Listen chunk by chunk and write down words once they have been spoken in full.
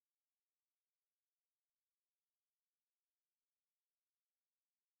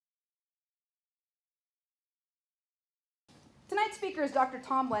tonight's speaker is Dr.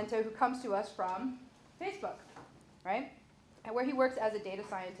 Tom Lento, who comes to us from Facebook, right? And where he works as a data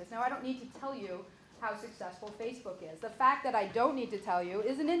scientist. Now, I don't need to tell you how successful Facebook is. The fact that I don't need to tell you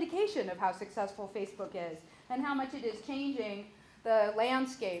is an indication of how successful Facebook is and how much it is changing the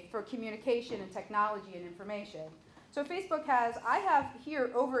landscape for communication and technology and information. So Facebook has, I have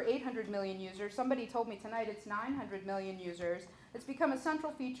here over 800 million users. Somebody told me tonight it's 900 million users. It's become a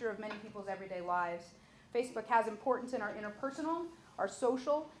central feature of many people's everyday lives. Facebook has importance in our interpersonal, our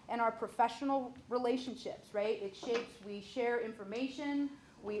social, and our professional relationships, right? It shapes, we share information,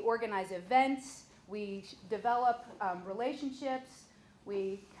 we organize events, we develop relationships,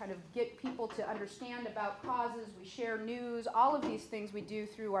 we kind of get people to understand about causes, we share news, all of these things we do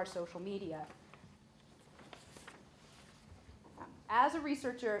through our social media. As a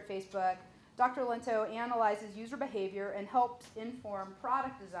researcher at Facebook, Dr. Lento analyzes user behavior and helps inform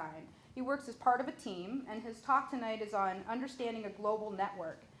product design. He works as part of a team, and his talk tonight is on understanding a global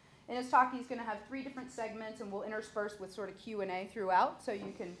network. In his talk, he's going to have 3 different segments, and we'll intersperse with sort of Q&A throughout, so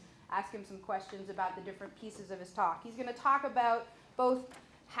you can ask him some questions about the different pieces of his talk. He's going to talk about both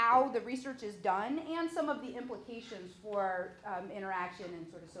how the research is done and some of the implications for interaction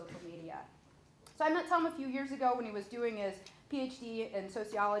in sort of social media. So I met Tom a few years ago when he was doing his PhD in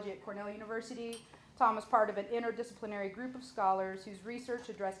sociology at Cornell University. Tom was part of an interdisciplinary group of scholars whose research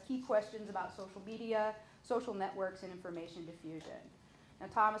addressed key questions about social media, social networks, and information diffusion. Now,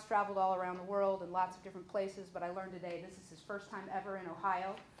 Tom has traveled all around the world in lots of different places, but I learned today this is his first time ever in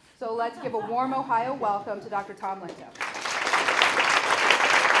Ohio. So let's give a warm Ohio welcome to Dr. Tom Lento.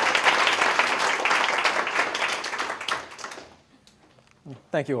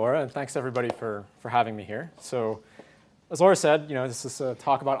 Thank you, Laura, and thanks everybody for having me here. So, as Laura said, this is a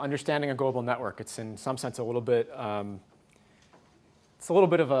talk about understanding a global network. It's in some sense a little bit, it's a little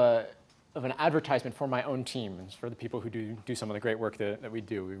bit of an advertisement for my own team and for the people who do some of the great work that we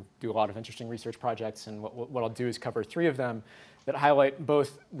do. We do a lot of interesting research projects, and what I'll do is cover 3 of them that highlight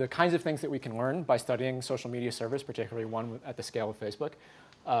both the kinds of things that we can learn by studying social media service, particularly one at the scale of Facebook,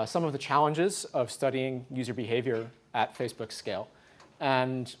 some of the challenges of studying user behavior at Facebook's scale,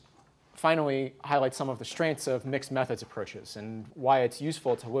 and finally highlight some of the strengths of mixed methods approaches and why it's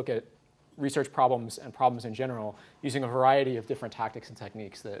useful to look at research problems and problems in general using a variety of different tactics and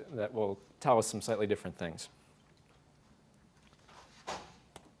techniques that will tell us some slightly different things.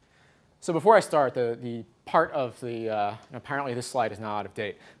 So before I start, the part of the, apparently this slide is now out of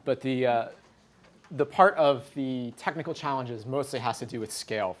date, but the part of the technical challenges mostly has to do with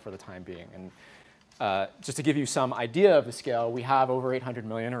scale for the time being. And just to give you some idea of the scale, we have over 800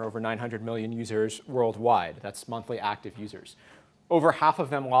 million or over 900 million users worldwide. That's monthly active users. Over half of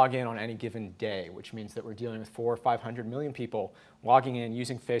them log in on any given day, which means that we're dealing with 400 or 500 million people logging in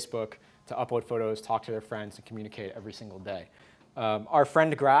using Facebook to upload photos, talk to their friends, and communicate every single day. Our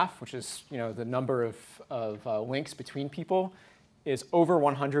friend graph, which is the number of links between people, is over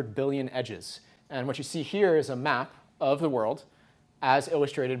 100 billion edges. And what you see here is a map of the world as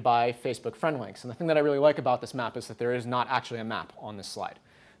illustrated by Facebook friend links. And the thing that I really like about this map is that there is not actually a map on this slide.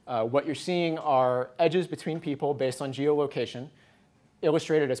 What you're seeing are edges between people based on geolocation,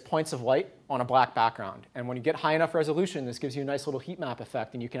 illustrated as points of light on a black background. And when you get high enough resolution, this gives you a nice little heat map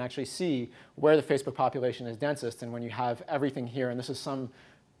effect, and you can actually see where the Facebook population is densest. And when you have everything here, and this is some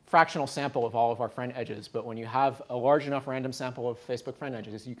fractional sample of all of our friend edges, but when you have a large enough random sample of Facebook friend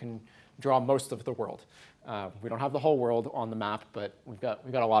edges, you can draw most of the world. We don't have the whole world on the map, but we've got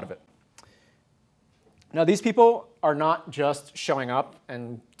a lot of it. Now, these people are not just showing up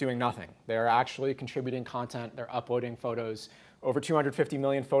and doing nothing. They are actually contributing content. They're uploading photos. Over 250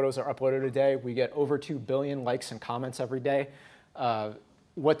 million photos are uploaded a day. We get over 2 billion likes and comments every day.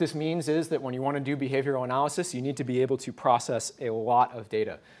 What this means is that when you want to do behavioral analysis, you need to be able to process a lot of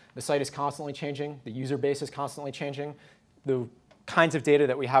data. The site is constantly changing. The user base is constantly changing. The kinds of data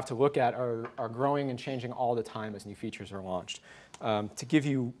that we have to look at are growing and changing all the time as new features are launched. To give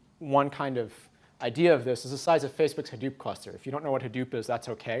you one kind of idea of this is the size of Facebook's Hadoop cluster. If you don't know what Hadoop is, that's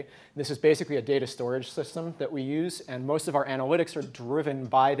OK. This is basically a data storage system that we use, and most of our analytics are driven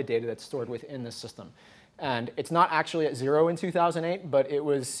by the data that's stored within this system. And it's not actually at 0 in 2008, but it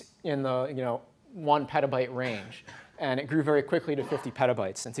was in the 1 petabyte range. And it grew very quickly to 50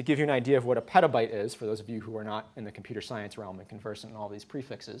 petabytes. And to give you an idea of what a petabyte is, for those of you who are not in the computer science realm and conversant in all these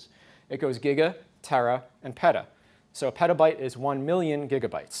prefixes, it goes giga, tera, and peta. So a petabyte is 1 million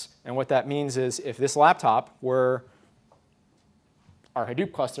gigabytes. And what that means is if this laptop were our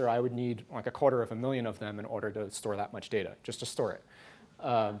Hadoop cluster, I would need like 250,000 of them in order to store that much data, just to store it.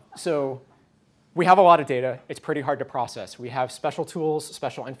 So we have a lot of data. It's pretty hard to process. We have special tools,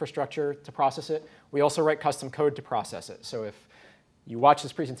 special infrastructure to process it. We also write custom code to process it. So if You watch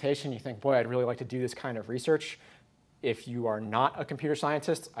this presentation, you think, boy, I'd really like to do this kind of research. If you are not a computer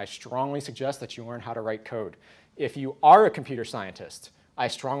scientist, I strongly suggest that you learn how to write code. If you are a computer scientist, I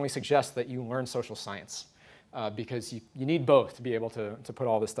strongly suggest that you learn social science, because you need both to be able to put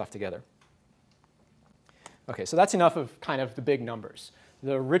all this stuff together. OK, so that's enough of kind of the big numbers.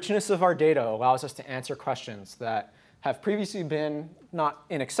 The richness of our data allows us to answer questions that have previously been not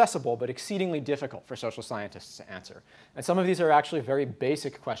inaccessible, but exceedingly difficult for social scientists to answer. And some of these are actually very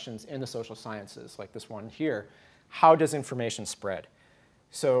basic questions in the social sciences, like this one here. How does information spread?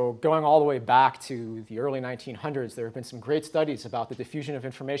 So going all the way back to the early 1900s, there have been some great studies about the diffusion of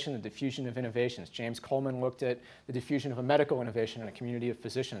information, the diffusion of innovations. James Coleman looked at the diffusion of a medical innovation in a community of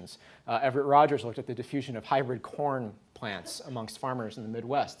physicians. Everett Rogers looked at the diffusion of hybrid corn plants amongst farmers in the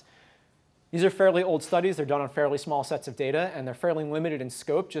Midwest. These are fairly old studies. They're done on fairly small sets of data, and they're fairly limited in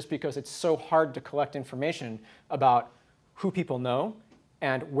scope just because it's so hard to collect information about who people know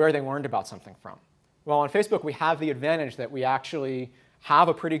and where they learned about something from. Well, on Facebook, we have the advantage that we actually have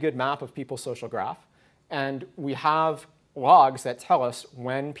a pretty good map of people's social graph, and we have logs that tell us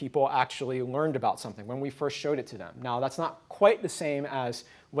when people actually learned about something, when we first showed it to them. Now, that's not quite the same as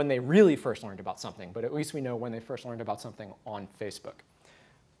when they really first learned about something, but at least we know when they first learned about something on Facebook.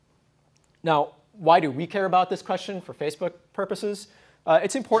 Now, why do we care about this question for Facebook purposes?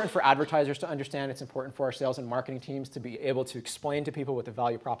 It's important for advertisers to understand. It's important for our sales and marketing teams to be able to explain to people what the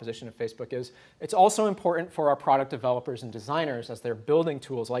value proposition of Facebook is. It's also important for our product developers and designers as they're building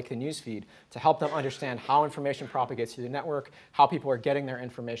tools like the newsfeed to help them understand how information propagates through the network, how people are getting their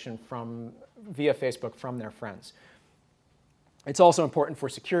information via Facebook from their friends. It's also important for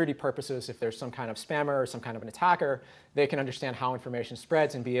security purposes. If there's some kind of spammer or some kind of an attacker, they can understand how information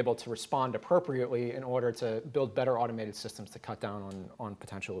spreads and be able to respond appropriately in order to build better automated systems to cut down on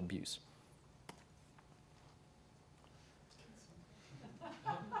potential abuse.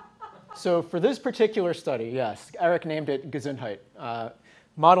 So for this particular study, yes, Eric named it Gesundheit,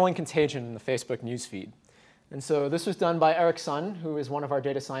 modeling contagion in the Facebook newsfeed. And so this was done by Eric Sun, who is one of our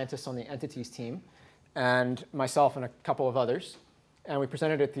data scientists on the entities team, and myself and a couple of others. And we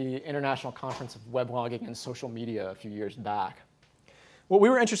presented at the International Conference of Weblogging and Social Media a few years back. What we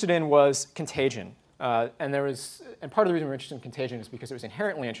were interested in was contagion. And part of the reason we were interested in contagion is because it was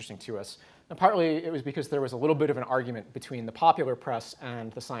inherently interesting to us. And partly it was because there was a little bit of an argument between the popular press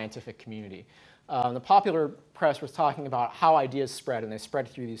and the scientific community. The popular press was talking about how ideas spread, and they spread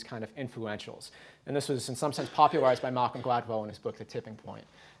through these kind of influentials. And this was in some sense popularized by Malcolm Gladwell in his book, The Tipping Point.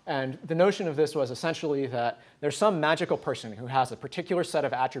 And the notion of this was essentially that there's some magical person who has a particular set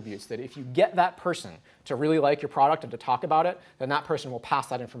of attributes that if you get that person to really like your product and to talk about it, then that person will pass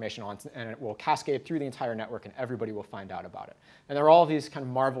that information on, and it will cascade through the entire network, and everybody will find out about it. And there are all these kind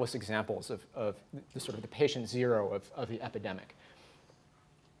of marvelous examples of the sort of the patient zero of the epidemic.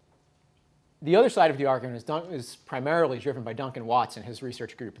 The other side of the argument is primarily driven by Duncan Watts and his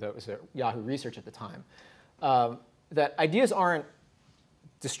research group that was at Yahoo Research at the time, that ideas aren't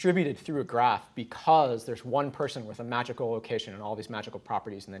distributed through a graph because there's one person with a magical location and all these magical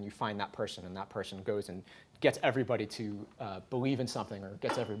properties, and then you find that person, and that person goes and gets everybody to believe in something or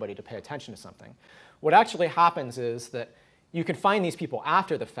gets everybody to pay attention to something. What actually happens is that you can find these people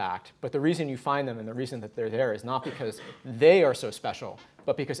after the fact, but the reason you find them and the reason that they're there is not because they are so special,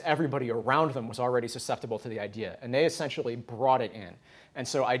 but because everybody around them was already susceptible to the idea, and they essentially brought it in. And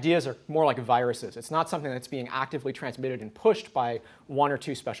so ideas are more like viruses. It's not something that's being actively transmitted and pushed by one or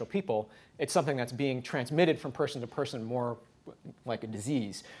two special people. It's something that's being transmitted from person to person more like a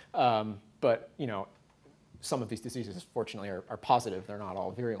disease. But some of these diseases, fortunately, are positive. They're not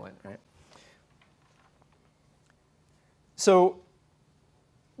all virulent, right? So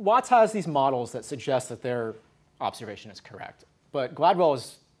Watts has these models that suggest that their observation is correct. But Gladwell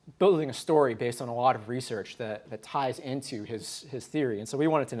is building a story based on a lot of research that ties into his theory. And so we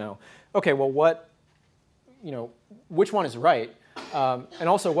wanted to know, OK, well, which one is right? And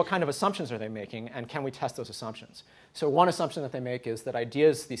also, what kind of assumptions are they making? And can we test those assumptions? So one assumption that they make is that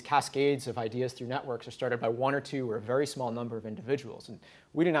ideas, these cascades of ideas through networks, are started by one or two or a very small number of individuals. And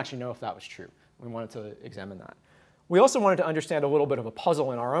we didn't actually know if that was true. We wanted to examine that. We also wanted to understand a little bit of a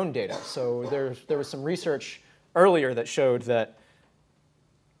puzzle in our own data. So there was some research earlier that showed that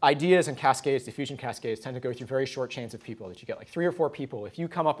ideas and cascades, diffusion cascades, tend to go through very short chains of people, that you get like 3 or 4 people. If you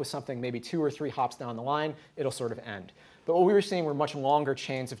come up with something maybe 2 or 3 hops down the line, it'll sort of end. But what we were seeing were much longer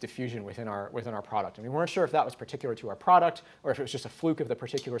chains of diffusion within our product. And we weren't sure if that was particular to our product or if it was just a fluke of the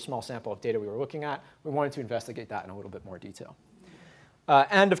particular small sample of data we were looking at. We wanted to investigate that in a little bit more detail.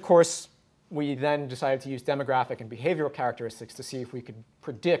 And of course, we then decided to use demographic and behavioral characteristics to see if we could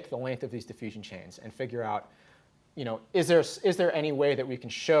predict the length of these diffusion chains and figure out is there any way that we can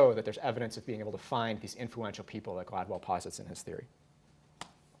show that there's evidence of being able to find these influential people that Gladwell posits in his theory?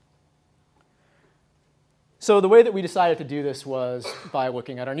 So the way that we decided to do this was by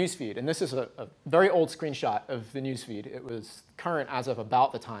looking at our newsfeed. And this is a very old screenshot of the newsfeed. It was current as of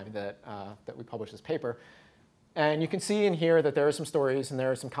about the time that we published this paper. And you can see in here that there are some stories and there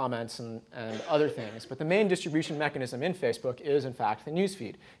are some comments and other things. But the main distribution mechanism in Facebook is, in fact, the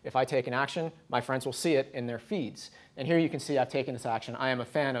newsfeed. If I take an action, my friends will see it in their feeds. And here you can see I've taken this action. I am a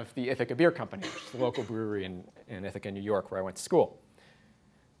fan of the Ithaca Beer Company, which is the local brewery in Ithaca, New York, where I went to school.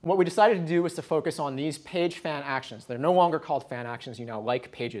 What we decided to do was to focus on these page fan actions. They're no longer called fan actions. You now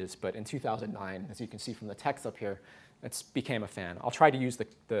like pages. But in 2009, as you can see from the text up here, it became a fan. I'll try to use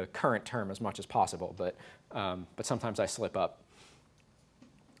the current term as much as possible, but sometimes I slip up.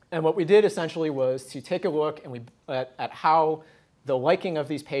 And what we did essentially was to take a look at how the liking of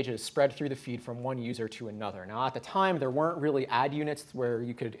these pages spread through the feed from one user to another. Now, at the time, there weren't really ad units where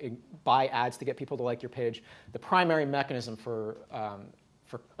you could buy ads to get people to like your page. The primary mechanism for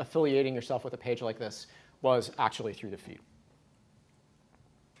affiliating yourself with a page like this was actually through the feed.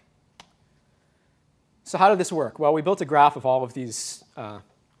 So how did this work? Well, we built a graph of all of these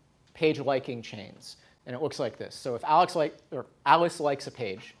page liking chains. And it looks like this. So if Alice likes a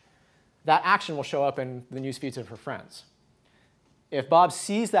page, that action will show up in the news feeds of her friends. If Bob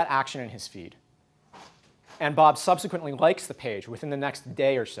sees that action in his feed, and Bob subsequently likes the page within the next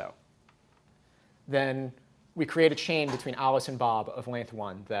day or so, then we create a chain between Alice and Bob of length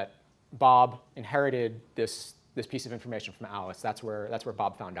 1 that Bob inherited this piece of information from Alice. That's where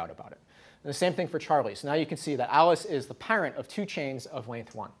Bob found out about it. And the same thing for Charlie. So now you can see that Alice is the parent of 2 chains of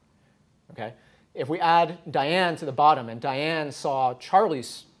length 1. Okay? If we add Diane to the bottom and Diane saw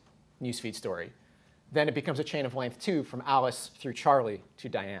Charlie's newsfeed story, then it becomes a chain of length 2 from Alice through Charlie to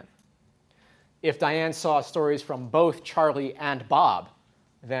Diane. If Diane saw stories from both Charlie and Bob,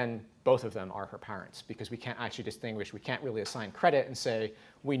 then both of them are her parents, because we can't actually distinguish. We can't really assign credit and say,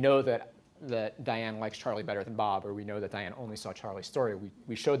 we know that Diane likes Charlie better than Bob, or we know that Diane only saw Charlie's story.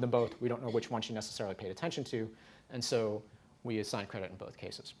 We showed them both. We don't know which one she necessarily paid attention to, and so we assign credit in both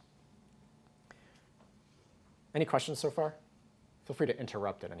cases. Any questions so far? Feel free to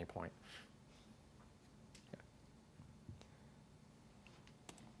interrupt at any point.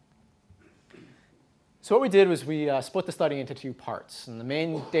 So what we did was we split the study into 2 parts. And the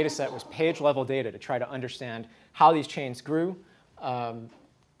main data set was page-level data to try to understand how these chains grew,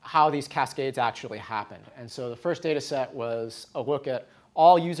 how these cascades actually happened. And so the first data set was a look at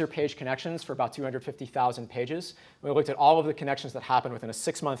all user page connections for about 250,000 pages. We looked at all of the connections that happened within a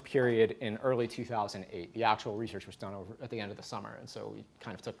 6-month period in early 2008. The actual research was done at the end of the summer. And so we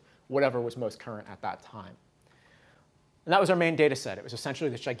kind of took whatever was most current at that time. And that was our main data set. It was essentially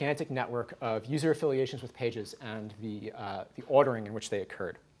this gigantic network of user affiliations with pages and the ordering in which they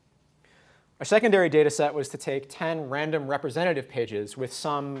occurred. Our secondary data set was to take 10 random representative pages with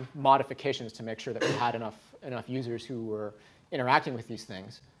some modifications to make sure that we had enough users who were interacting with these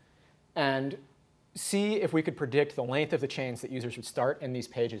things, and see if we could predict the length of the chains that users would start in these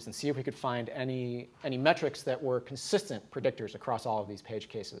pages, and see if we could find any metrics that were consistent predictors across all of these page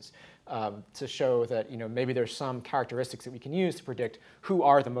cases, to show that maybe there's some characteristics that we can use to predict who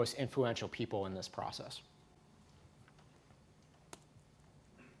are the most influential people in this process.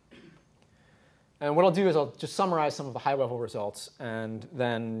 And what I'll do is I'll just summarize some of the high-level results and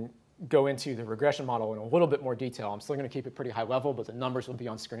then go into the regression model in a little bit more detail. I'm still going to keep it pretty high level, but the numbers will be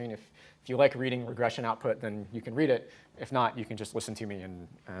on screen. If you like reading regression output, then you can read it. If not, you can just listen to me,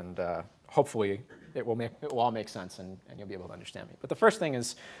 and hopefully it will all make sense, and you'll be able to understand me. But the first thing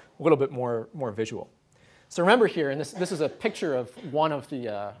is a little bit more visual. So remember here, and this is a picture of one of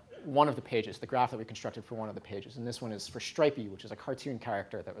the pages, the graph that we constructed for one of the pages. And this one is for Stripey, which is a cartoon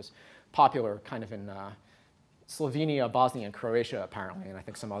character that was popular kind of in Slovenia, Bosnia, and Croatia, apparently, and I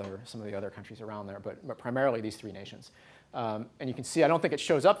think some of the other countries around there, but primarily these 3 nations. And you can see, I don't think it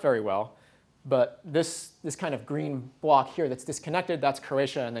shows up very well, but this kind of green block here that's disconnected, that's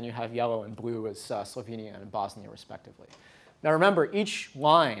Croatia, and then you have yellow and blue as Slovenia and Bosnia, respectively. Now remember, each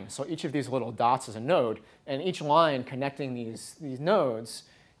line, so each of these little dots is a node, and each line connecting these nodes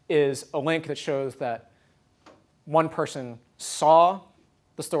is a link that shows that one person saw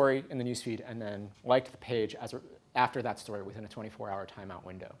the story in the newsfeed and then liked the page after that story within a 24-hour timeout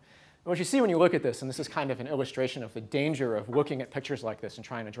window. And what you see when you look at this, and this is kind of an illustration of the danger of looking at pictures like this and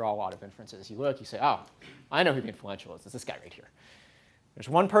trying to draw a lot of inferences. You look, you say, oh, I know who the influential is. It's this guy right here. There's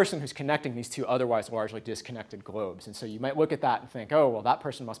one person who's connecting these 2 otherwise largely disconnected globes. And so you might look at that and think, oh, well, that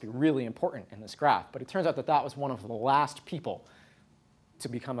person must be really important in this graph. But it turns out that that was one of the last people to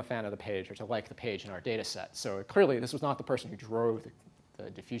become a fan of the page or to like the page in our data set. So clearly, this was not the person who drove the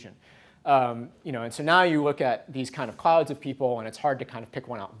diffusion. And so now you look at these kind of clouds of people, and it's hard to kind of pick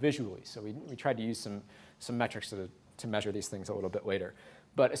one out visually. So we tried to use some metrics to measure these things a little bit later.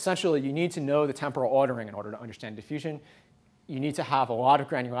 But essentially, you need to know the temporal ordering in order to understand diffusion. You need to have a lot of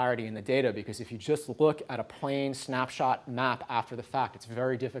granularity in the data, because if you just look at a plain snapshot map after the fact, it's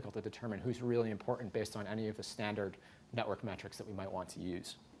very difficult to determine who's really important based on any of the standard network metrics that we might want to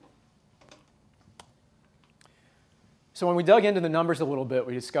use. So when we dug into the numbers a little bit,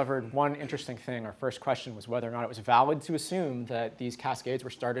 we discovered one interesting thing. Our first question was whether or not it was valid to assume that these cascades were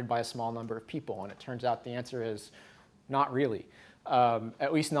started by a small number of people. And it turns out the answer is not really,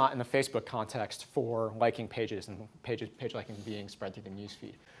 at least not in the Facebook context for liking pages and page liking being spread through the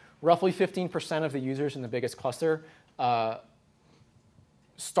newsfeed. Roughly 15% of the users in the biggest cluster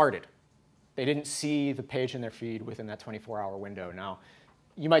started. They didn't see the page in their feed within that 24-hour window. Now,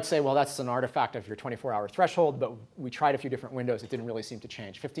 you might say, well, that's an artifact of your 24-hour threshold, but we tried a few different windows. It didn't really seem to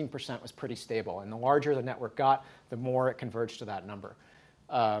change. 15% was pretty stable. And the larger the network got, the more it converged to that number.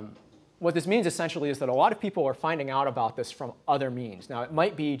 What this means essentially is that a lot of people are finding out about this from other means. Now, it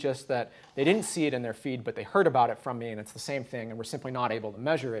might be just that they didn't see it in their feed, but they heard about it from me, and it's the same thing, and we're simply not able to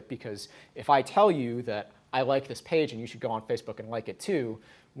measure it, because if I tell you that I like this page and you should go on Facebook and like it too,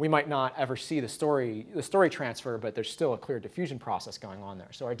 we might not ever see the story transfer, but there's still a clear diffusion process going on there.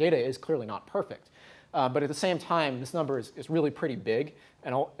 So our data is clearly not perfect. But at the same time, this number is really pretty big,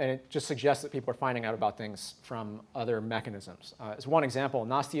 and it just suggests that people are finding out about things from other mechanisms. As one example,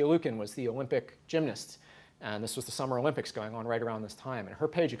 Nastya Lukin was the Olympic gymnast, and this was the Summer Olympics going on right around this time, and her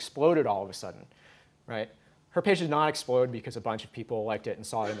page exploded all of a sudden, right? Her page did not explode because a bunch of people liked it and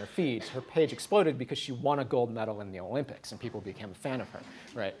saw it in their feeds. Her page exploded because she won a gold medal in the Olympics, and people became a fan of her,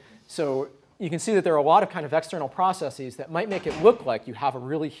 right? So you can see that there are a lot of kind of external processes that might make it look like you have a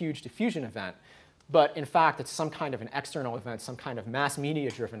really huge diffusion event, but in fact, it's some kind of an external event, some kind of mass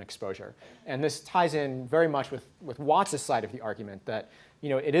media-driven exposure. And this ties in very much with Watts' side of the argument that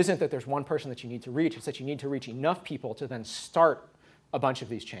it isn't that there's one person that you need to reach, it's that you need to reach enough people to then start a bunch of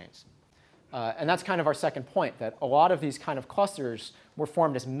these chains. And that's kind of our second point, that a lot of these kind of clusters were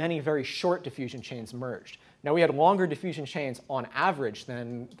formed as many very short diffusion chains merged. Now, we had longer diffusion chains on average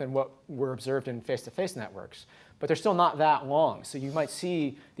than what were observed in face-to-face networks, but they're still not that long. So you might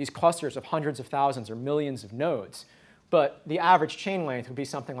see these clusters of hundreds of thousands or millions of nodes, but the average chain length would be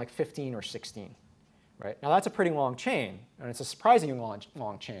something like 15 or 16. Right? Now, that's a pretty long chain, and it's a surprisingly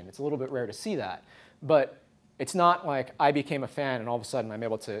long chain. It's a little bit rare to see that. But it's not like I became a fan and all of a sudden I'm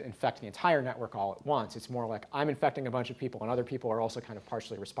able to infect the entire network all at once. It's more like I'm infecting a bunch of people and other people are also kind of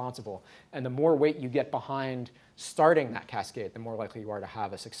partially responsible. And the more weight you get behind starting that cascade, the more likely you are to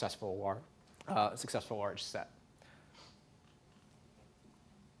have a successful large set.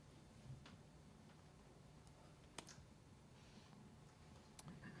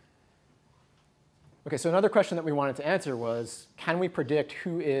 OK, so another question that we wanted to answer was, can we predict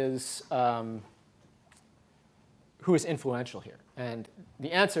who is influential here? And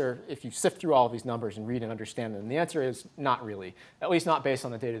the answer, if you sift through all of these numbers and read and understand them, the answer is not really, at least not based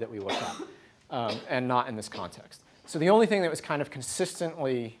on the data that we looked at, and not in this context. So the only thing that was kind of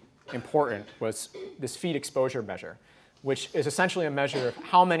consistently important was this feed exposure measure, which is essentially a measure of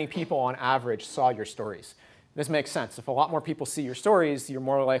how many people on average saw your stories. This makes sense. If a lot more people see your stories, you're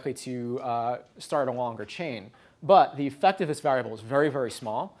more likely to start a longer chain. But the effect of this variable is very, very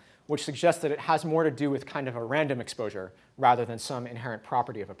small, which suggests that it has more to do with kind of a random exposure rather than some inherent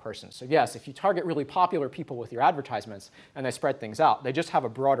property of a person. So yes, if you target really popular people with your advertisements and they spread things out, they just have a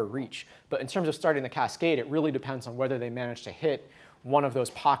broader reach. But in terms of starting the cascade, it really depends on whether they manage to hit one of those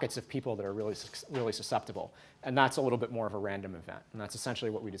pockets of people that are really susceptible. And that's a little bit more of a random event. And that's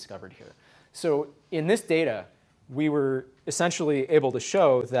essentially what we discovered here. So in this data, we were essentially able to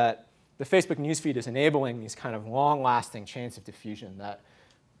show that the Facebook newsfeed is enabling these kind of long-lasting chains of diffusion that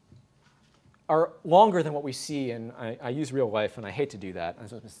are longer than what we see in, I use real life, and I hate to do that,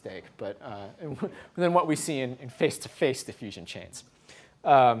 that's a mistake, but than what we see in face-to-face diffusion chains.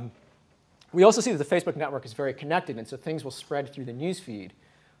 We also see that the Facebook network is very connected, and so things will spread through the newsfeed.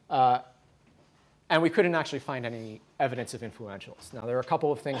 And we couldn't actually find any evidence of influentials. Now, there are a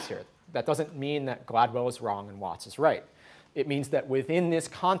couple of things here. That doesn't mean that Gladwell is wrong and Watts is right. It means that within this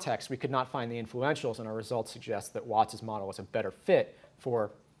context, we could not find the influentials, and our results suggest that Watts' model is a better fit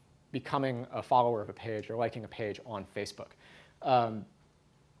for becoming a follower of a page or liking a page on Facebook.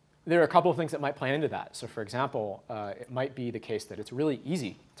 There are a couple of things that might play into that. So for example, it might be the case that it's really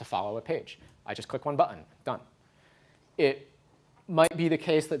easy to follow a page. I just click one button, done. It might be the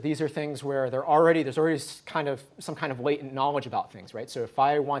case that these are things where there's already some kind of latent knowledge about things, right? So if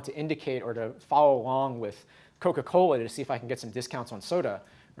I want to indicate or to follow along with Coca-Cola to see if I can get some discounts on soda,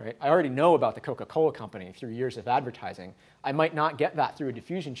 right? I already know about the Coca-Cola company through years of advertising. I might not get that through a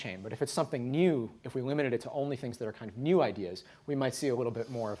diffusion chain, but if it's something new, if we limited it to only things that are kind of new ideas, we might see a little bit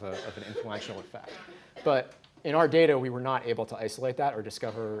more of an influential effect. But in our data, we were not able to isolate that or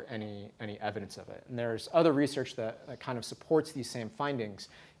discover any evidence of it. And there's other research that kind of supports these same findings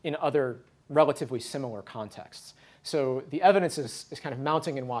in other relatively similar contexts. So the evidence is kind of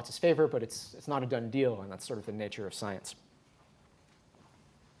mounting in Watts' favor, but it's not a done deal, and that's sort of the nature of science.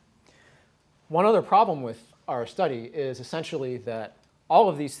 One other problem with our study is essentially that all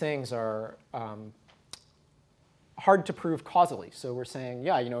of these things are hard to prove causally. So we're saying,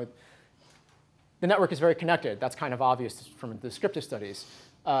 yeah, the network is very connected. That's kind of obvious from the descriptive studies.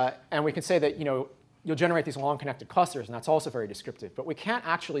 And we can say that you'll generate these long connected clusters, and that's also very descriptive. But we can't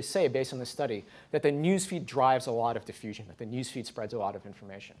actually say, based on this study, that the newsfeed drives a lot of diffusion, that the newsfeed spreads a lot of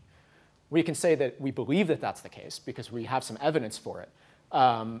information. We can say that we believe that that's the case because we have some evidence for it.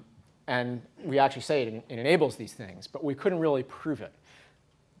 And we actually say it enables these things, but we couldn't really prove it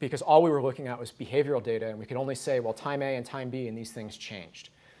because all we were looking at was behavioral data, and we could only say, well, time A and time B and these things changed.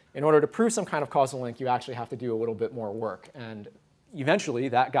 In order to prove some kind of causal link, you actually have to do a little bit more work, and eventually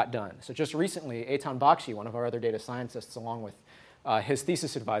that got done. So just recently, Eitan Bakshi, one of our other data scientists, along with his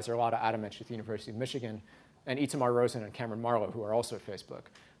thesis advisor, Lada Adamich at the University of Michigan, and Itamar Rosen and Cameron Marlowe, who are also at Facebook,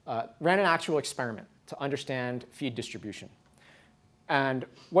 ran an actual experiment to understand feed distribution. And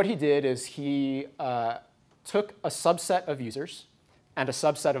what he did is he took a subset of users and a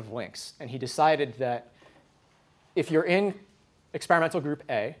subset of links. And he decided that if you're in experimental group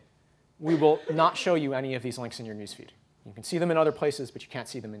A, we will not show you any of these links in your newsfeed. You can see them in other places, but you can't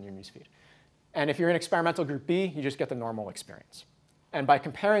see them in your newsfeed. And if you're in experimental group B, you just get the normal experience. And by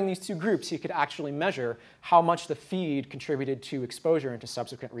comparing these two groups, he could actually measure how much the feed contributed to exposure and to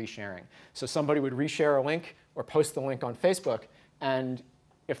subsequent resharing. So somebody would reshare a link or post the link on Facebook, and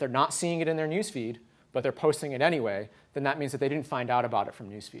if they're not seeing it in their newsfeed, but they're posting it anyway, then that means that they didn't find out about it from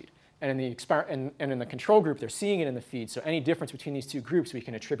newsfeed. And in the control group, they're seeing it in the feed. So any difference between these two groups, we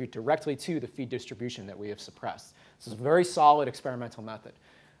can attribute directly to the feed distribution that we have suppressed. This is a very solid experimental method.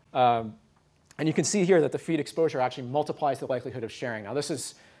 And you can see here that the feed exposure actually multiplies the likelihood of sharing. Now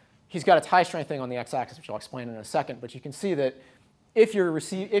he's got a tie strength thing on the x-axis, which I'll explain in a second. But you can see that if you're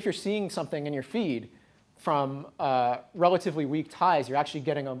seeing something in your feed from relatively weak ties, you're actually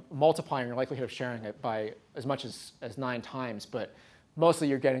getting a multiplier in your likelihood of sharing it by as much as 9 times. But mostly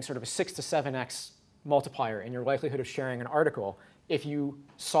you're getting sort of a 6 to 7x multiplier in your likelihood of sharing an article if you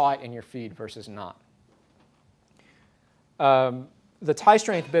saw it in your feed versus not. The tie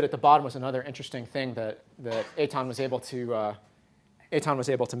strength bit at the bottom was another interesting thing that Eitan was able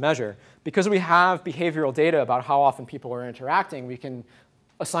to measure. Because we have behavioral data about how often people are interacting, we can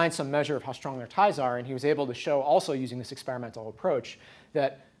assign some measure of how strong their ties are. And he was able to show, also using this experimental approach,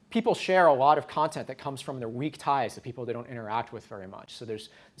 that people share a lot of content that comes from their weak ties, the people they don't interact with very much. So there's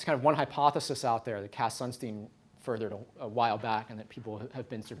kind of one hypothesis out there that Cass Sunstein furthered a while back and that people have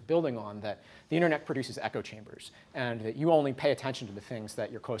been sort of building on, that the internet produces echo chambers and that you only pay attention to the things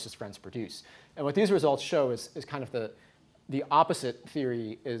that your closest friends produce. And what these results show is kind of the opposite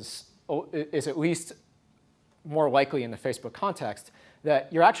theory is at least more likely in the Facebook context,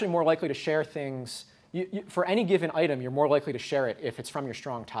 that you're actually more likely to share things. For any given item, you're more likely to share it if it's from your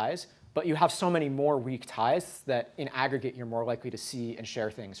strong ties, but you have so many more weak ties that in aggregate, you're more likely to see and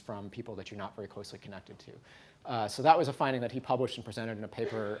share things from people that you're not very closely connected to. So that was a finding that he published and presented in a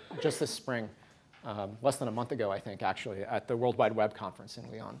paper just this spring, less than a month ago, I think, actually, at the World Wide Web conference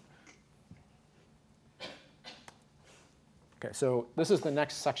in Lyon. OK, so this is the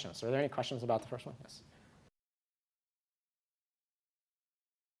next section. So are there any questions about the first one? Yes.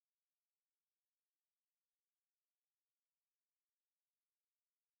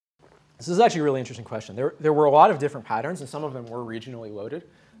 This is actually a really interesting question. There were a lot of different patterns, and some of them were regionally loaded.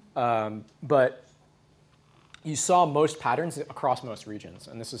 But you saw most patterns across most regions.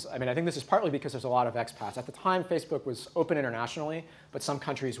 And I think this is partly because there's a lot of expats. At the time, Facebook was open internationally, but some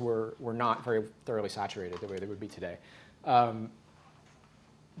countries were not very thoroughly saturated the way they would be today. But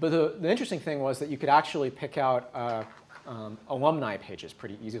the interesting thing was that you could actually pick out alumni pages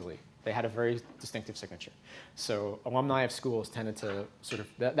pretty easily. They had a very distinctive signature. So alumni of schools tended to sort of,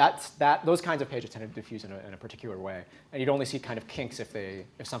 those kinds of pages tended to diffuse in a particular way. And you'd only see kind of kinks if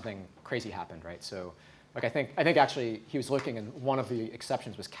something crazy happened, right? So like I think actually he was looking, and one of the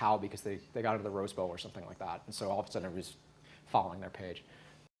exceptions was Cal because they got into the Rose Bowl or something like that. And so all of a sudden it was following their page.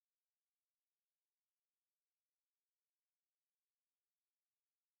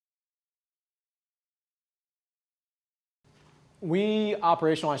 We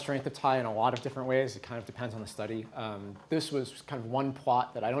operationalize strength of tie in a lot of different ways. It kind of depends on the study. This was kind of one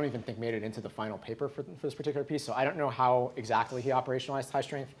plot that I don't even think made it into the final paper for this particular piece, so I don't know how exactly he operationalized tie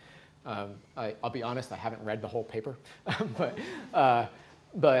strength. I'll be honest, I haven't read the whole paper,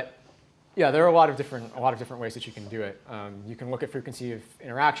 but yeah, there are a lot of different ways that you can do it. You can look at frequency of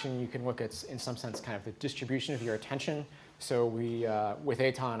interaction. You can look at, in some sense, kind of the distribution of your attention. So we, with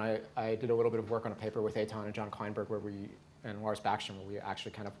Eitan, I did a little bit of work on a paper with Eitan and John Kleinberg and Lars Backstrom, where we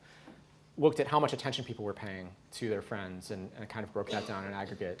actually kind of looked at how much attention people were paying to their friends and kind of broke that down in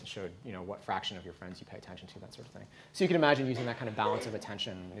aggregate and showed what fraction of your friends you pay attention to, that sort of thing. So you can imagine using that kind of balance of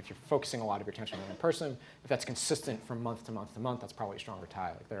attention. And if you're focusing a lot of your attention on one person, if that's consistent from month to month to month, that's probably a stronger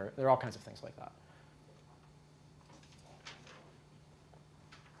tie. Like there are all kinds of things like that.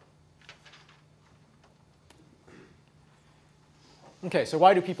 OK, so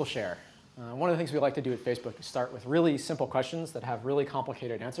why do people share? One of the things we like to do at Facebook is start with really simple questions that have really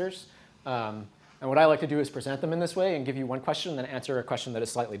complicated answers. And what I like to do is present them in this way and give you one question and then answer a question that is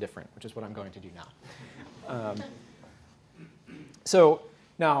slightly different, which is what I'm going to do now. So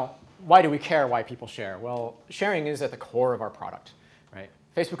now, why do we care why people share? Well, sharing is at the core of our product, right?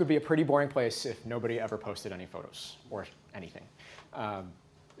 Facebook would be a pretty boring place if nobody ever posted any photos or anything.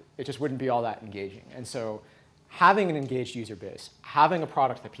 It just wouldn't be all that engaging. And so having an engaged user base, having a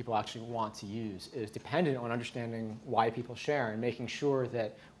product that people actually want to use is dependent on understanding why people share and making sure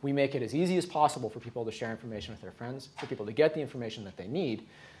that we make it as easy as possible for people to share information with their friends, for people to get the information that they need,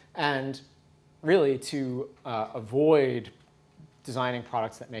 and really to avoid designing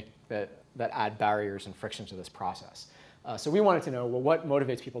products that add barriers and friction to this process. So we wanted to know, well, what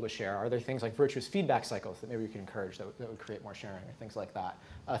motivates people to share? Are there things like virtuous feedback cycles that maybe we can encourage that would create more sharing, or things like that?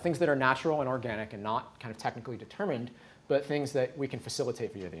 Things that are natural and organic and not kind of technically determined, but things that we can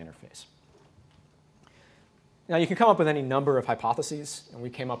facilitate via the interface. Now, you can come up with any number of hypotheses, and we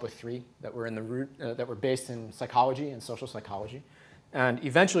came up with 3 that were in the root, that were based in psychology and social psychology. And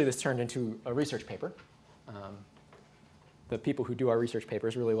eventually, this turned into a research paper. The people who do our research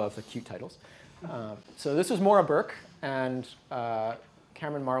papers really love the cute titles. So this was Maura Burke and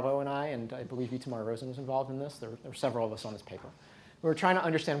Cameron Marlowe and I believe Itamar Rosen was involved in this. There were several of us on this paper. We were trying to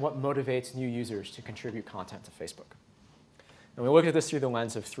understand what motivates new users to contribute content to Facebook. And we looked at this through the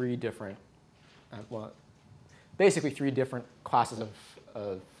lens of 3 different, basically 3 different classes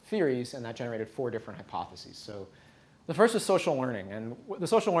of theories, and that generated 4 different hypotheses. So the first is social learning. And the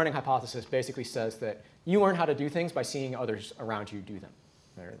social learning hypothesis basically says that you learn how to do things by seeing others around you do them.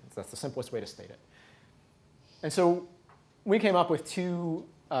 That's the simplest way to state it. And so we came up with two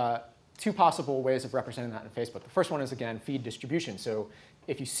possible ways of representing that in Facebook. The first one is, again, feed distribution. So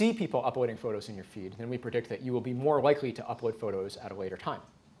if you see people uploading photos in your feed, then we predict that you will be more likely to upload photos at a later time.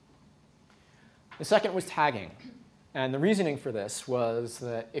 The second was tagging. And the reasoning for this was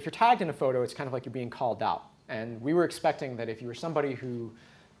that if you're tagged in a photo, it's kind of like you're being called out. And we were expecting that if you were somebody who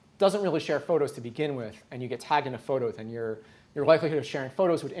doesn't really share photos to begin with, and you get tagged in a photo, then your likelihood of sharing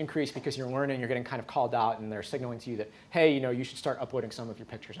photos would increase because you're learning, you're getting kind of called out, and they're signaling to you that, hey, you should start uploading some of your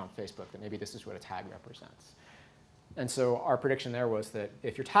pictures on Facebook, that maybe this is what a tag represents. And so our prediction there was that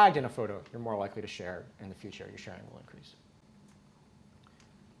if you're tagged in a photo, you're more likely to share in the future. Your sharing will increase.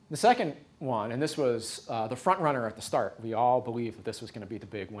 The second one, and this was the front runner at the start, we all believed that this was going to be the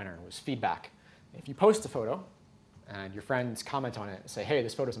big winner, was feedback. If you post a photo, and your friends comment on it and say, hey,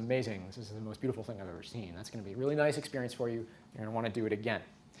 this photo's amazing. This is the most beautiful thing I've ever seen. That's going to be a really nice experience for you. You're going to want to do it again.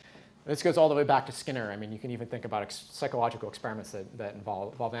 This goes all the way back to Skinner. I mean, you can even think about psychological experiments that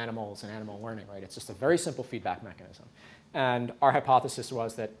involve animals and animal learning, right? It's just a very simple feedback mechanism. And our hypothesis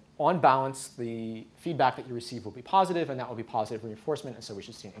was that, on balance, the feedback that you receive will be positive, and that will be positive reinforcement. And so we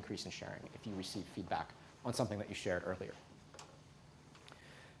should see an increase in sharing if you receive feedback on something that you shared earlier.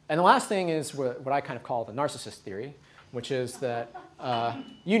 And the last thing is what I kind of call the narcissist theory, which is that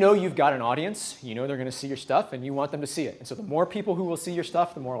you've got an audience, they're going to see your stuff, and you want them to see it. And so the more people who will see your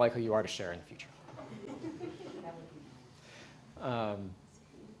stuff, the more likely you are to share in the future.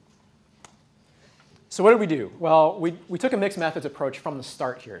 So what did we do? Well, we took a mixed methods approach from the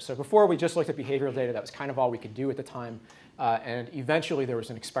start here. So before, we just looked at behavioral data. That was kind of all we could do at the time. And eventually, there was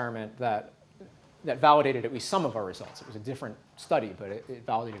an experiment that validated at least some of our results. It was a different study, but it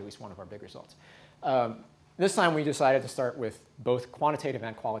validated at least one of our big results. This time, we decided to start with both quantitative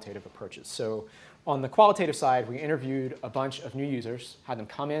and qualitative approaches. So on the qualitative side, we interviewed a bunch of new users, had them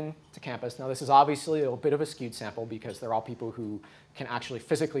come in to campus. Now, this is obviously a bit of a skewed sample because they're all people who can actually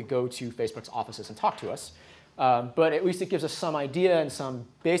physically go to Facebook's offices and talk to us. But at least it gives us some idea and some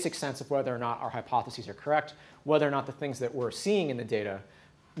basic sense of whether or not our hypotheses are correct, whether or not the things that we're seeing in the data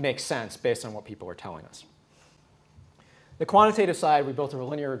make sense based on what people are telling us. the quantitative side, we built a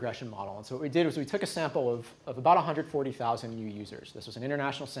linear regression model. And so what we did was we took a sample of about 140,000 new users. This was an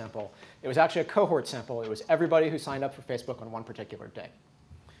international sample. It was actually a cohort sample. It was everybody who signed up for Facebook on one particular day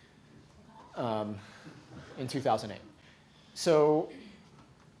in 2008. So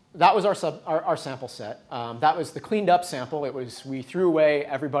that was our sample set. That was the cleaned up sample. We threw away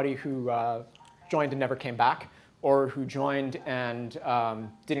everybody who joined and never came back, or who joined and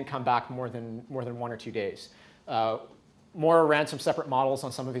didn't come back more than 1 or 2 days. Moore ran some separate models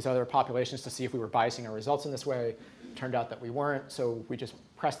on some of these other populations to see if we were biasing our results in this way. It turned out that we weren't, so we just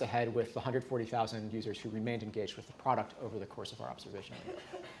pressed ahead with the 140,000 users who remained engaged with the product over the course of our observation window.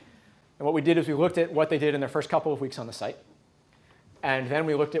 And what we did is we looked at what they did in their first couple of weeks on the site. And then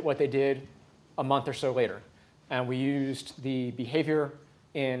we looked at what they did a month or so later. And we used the behavior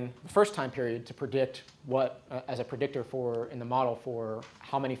in the first time period to predict what, as a predictor in the model for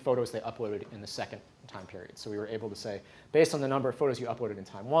how many photos they uploaded in the second time period. So we were able to say, based on the number of photos you uploaded in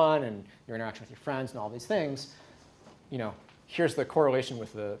time 1 and your interaction with your friends and all these things, here's the correlation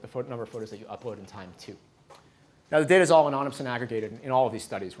with the number of photos that you upload in time 2. Now the data is all anonymous and aggregated in all of these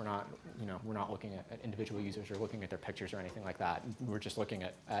studies. We're not looking at individual users or looking at their pictures or anything like that. We're just looking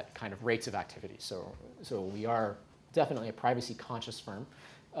at kind of rates of activity. So we are definitely a privacy conscious firm.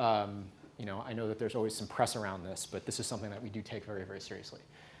 I know that there's always some press around this, but this is something that we do take very, very seriously.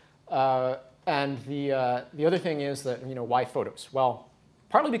 And the other thing is that, why photos? Well,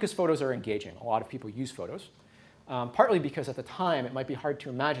 partly because photos are engaging. A lot of people use photos. Partly because at the time, it might be hard to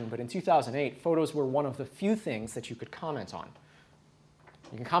imagine, but in 2008, photos were one of the few things that you could comment on.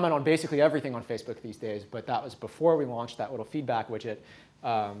 You can comment on basically everything on Facebook these days, but that was before we launched that little feedback widget.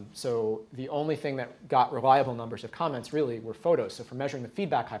 So the only thing that got reliable numbers of comments really were photos. So for measuring the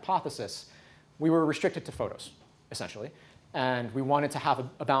feedback hypothesis, we were restricted to photos, essentially. And we wanted to have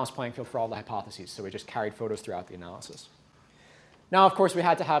a balanced playing field for all the hypotheses, so we just carried photos throughout the analysis. Now, of course, we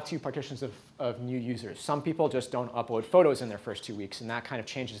had to have 2 partitions of new users. Some people just don't upload photos in their first 2 weeks, and that kind of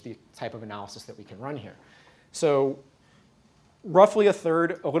changes the type of analysis that we can run here. So roughly a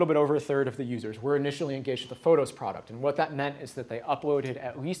little bit over a third of the users were initially engaged with the photos product. And what that meant is that they uploaded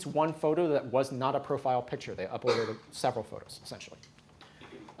at least 1 photo that was not a profile picture. They uploaded several photos, essentially.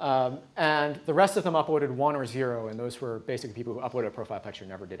 And the rest of them uploaded 1 or 0, and those were basically people who uploaded a profile picture and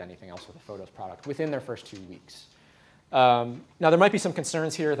never did anything else with the photos product within their first 2 weeks. Now, there might be some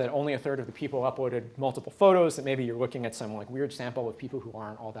concerns here that only a third of the people uploaded multiple photos, that maybe you're looking at some weird sample of people who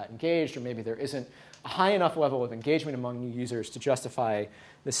aren't all that engaged, or maybe there isn't a high enough level of engagement among new users to justify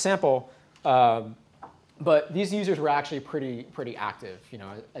this sample. But these users were actually pretty active.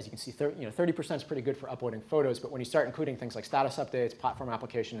 As you can see, 30% is pretty good for uploading photos. But when you start including things like status updates, platform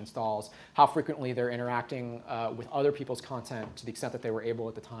application installs, how frequently they're interacting with other people's content to the extent that they were able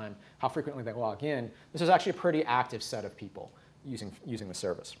at the time, how frequently they log in, this is actually a pretty active set of people using the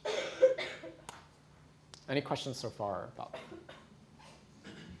service. Any questions so far about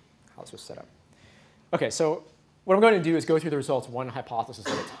how this was set up? OK, so what I'm going to do is go through the results one hypothesis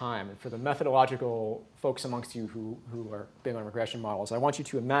at a time. And for the methodological folks amongst you who are big on regression models, I want you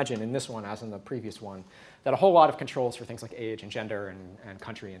to imagine in this one, as in the previous one, that a whole lot of controls for things like age and gender and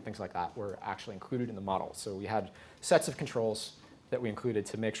country and things like that were actually included in the model. So we had sets of controls that we included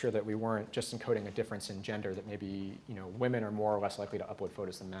to make sure that we weren't just encoding a difference in gender, that maybe women are more or less likely to upload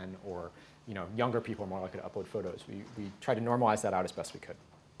photos than men, or younger people are more likely to upload photos. We tried to normalize that out as best we could.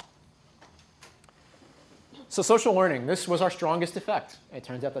 So social learning, this was our strongest effect. It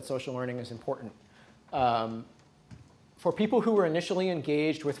turns out that social learning is important. For people who were initially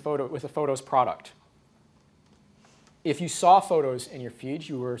engaged with the photos product, if you saw photos in your feed,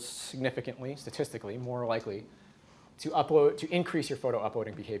 you were significantly, statistically, more likely to increase your photo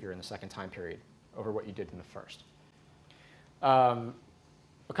uploading behavior in the second time period over what you did in the first.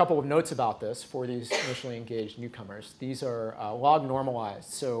 A couple of notes about this for these initially engaged newcomers. These are log normalized.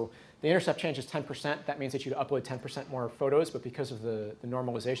 So the intercept change is 10%. That means that you'd upload 10% more photos, but because of the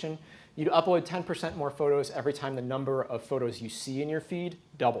normalization, you'd upload 10% more photos every time the number of photos you see in your feed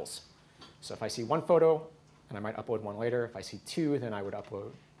doubles. So if I see 1 photo, then I might upload 1 later. If I see 2, then I would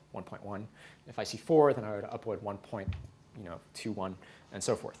upload 1.1. If I see 4, then I would upload 1.21, and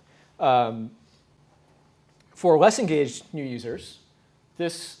so forth. For less engaged new users,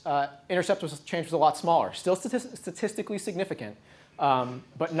 this intercept change was a lot smaller, still statistically significant,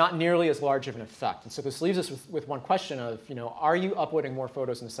 but not nearly as large of an effect. And so this leaves us with one question of, are you uploading more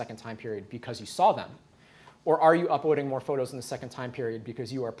photos in the second time period because you saw them? Or are you uploading more photos in the second time period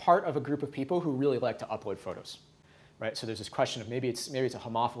because you are part of a group of people who really like to upload photos? Right? So there's this question of maybe it's a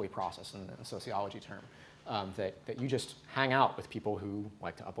homophily process in a sociology term. that you just hang out with people who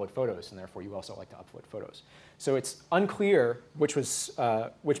like to upload photos, and therefore you also like to upload photos. So it's unclear which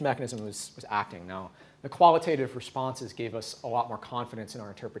mechanism was acting. Now, the qualitative responses gave us a lot more confidence in our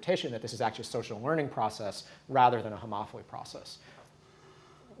interpretation that this is actually a social learning process rather than a homophily process.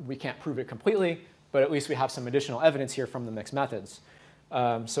 We can't prove it completely, but at least we have some additional evidence here from the mixed methods.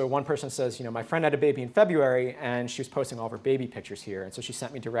 So one person says, my friend had a baby in February, and she was posting all of her baby pictures here, and so she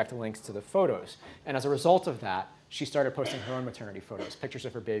sent me direct links to the photos. And as a result of that, she started posting her own maternity photos, pictures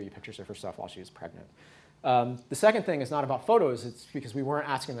of her baby, pictures of herself while she was pregnant. The second thing is not about photos. It's because we weren't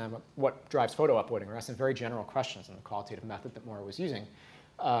asking them what drives photo uploading. We're asking very general questions in the qualitative method that Maura was using.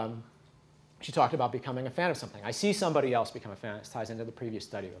 She talked about becoming a fan of something. I see somebody else become a fan. This ties into the previous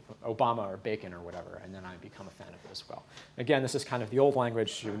study of Obama or Bacon or whatever, and then I become a fan of it as well. Again, this is kind of the old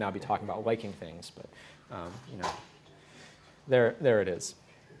language. You would now be talking about liking things, but there it is.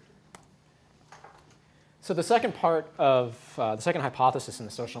 So the second part of the second hypothesis in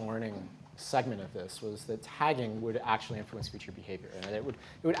the social learning segment of this was that tagging would actually influence future behavior, and it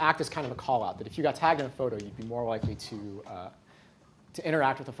would act as kind of a call out that if you got tagged in a photo, you'd be more likely to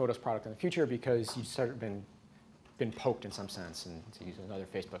interact with the photos product in the future because you've sort of been poked in some sense, and to use another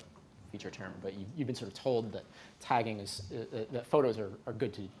Facebook feature term, but you've been sort of told that tagging that photos are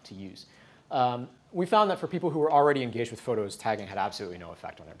good to use. We found that for people who were already engaged with photos, tagging had absolutely no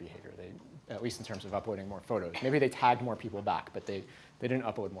effect on their behavior, at least in terms of uploading more photos. Maybe they tagged more people back, but they didn't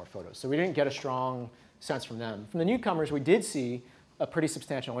upload more photos. So we didn't get a strong sense from them. From the newcomers, we did see a pretty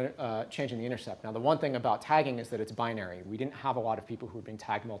substantial change in the intercept. Now, the one thing about tagging is that it's binary. We didn't have a lot of people who were being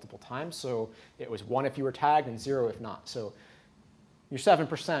tagged multiple times, so it was 1 if you were tagged and 0 if not. So you're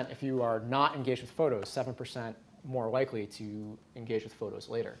 7% if you are not engaged with photos, 7% more likely to engage with photos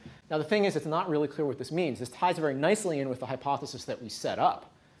later. Now, the thing is, it's not really clear what this means. This ties very nicely in with the hypothesis that we set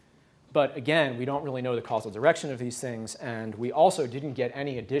up. But again, we don't really know the causal direction of these things, and we also didn't get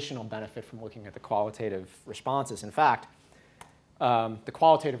any additional benefit from looking at the qualitative responses. In fact, the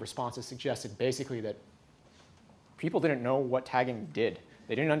qualitative responses suggested basically that people didn't know what tagging did.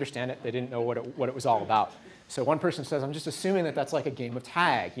 They didn't understand it. They didn't know what it was all about. So one person says, I'm just assuming that that's like a game of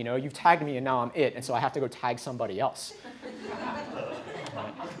tag. You've tagged me and now I'm it, and so I have to go tag somebody else.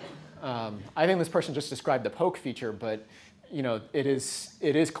 I think this person just described the poke feature, but it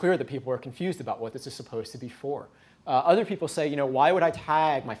is clear that people are confused about what this is supposed to be for. Other people say, why would I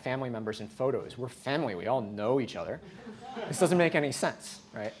tag my family members in photos? We're family. We all know each other. This doesn't make any sense,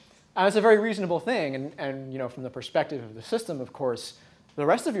 right? And it's a very reasonable thing. And from the perspective of the system, of course, the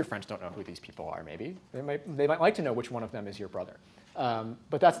rest of your friends don't know who these people are, maybe. They might like to know which one of them is your brother.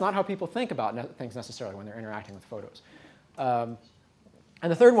 But that's not how people think about things necessarily when they're interacting with photos. And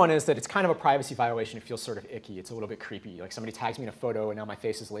the third one is that it's kind of a privacy violation. It feels sort of icky. It's a little bit creepy. Like somebody tags me in a photo and now my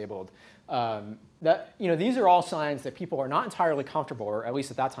face is labeled. These are all signs that people are not entirely comfortable, or at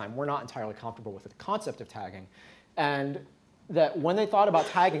least at that time, were not entirely comfortable with the concept of tagging. And that when they thought about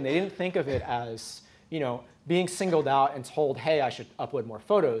tagging, they didn't think of it as being singled out and told, hey, I should upload more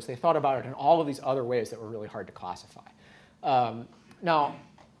photos. They thought about it in all of these other ways that were really hard to classify. Now,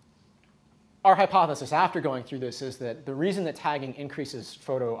 our hypothesis after going through this is that the reason that tagging increases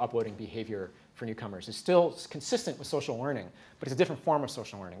photo uploading behavior for newcomers is still consistent with social learning, but it's a different form of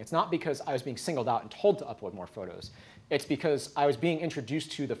social learning. It's not because I was being singled out and told to upload more photos. It's because I was being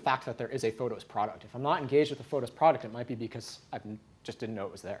introduced to the fact that there is a photos product. If I'm not engaged with the photos product, it might be because I just didn't know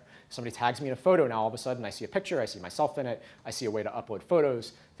it was there. Somebody tags me in a photo, now all of a sudden I see a picture, I see myself in it, I see a way to upload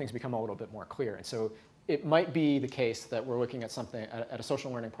photos, things become a little bit more clear. And so it might be the case that we're looking at something, at a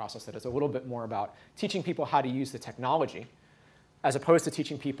social learning process that is a little bit more about teaching people how to use the technology as opposed to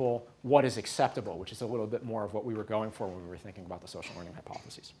teaching people what is acceptable, which is a little bit more of what we were going for when we were thinking about the social learning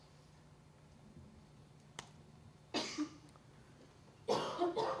hypotheses.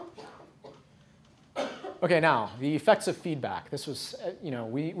 Okay, now, the effects of feedback. This was,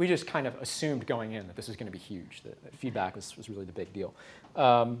 we just kind of assumed going in that this was going to be huge, that feedback was really the big deal.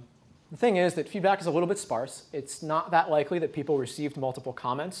 The thing is that feedback is a little bit sparse. It's not that likely that people received multiple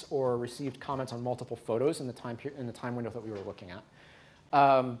comments or received comments on multiple photos in the time window that we were looking at.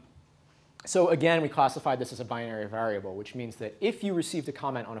 So again, we classified this as a binary variable, which means that if you received a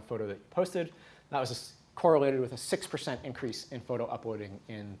comment on a photo that you posted, that was correlated with a 6% increase in photo uploading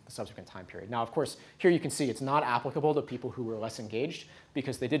in the subsequent time period. Now, of course, here you can see it's not applicable to people who were less engaged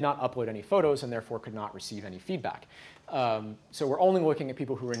because they did not upload any photos and therefore could not receive any feedback. So we're only looking at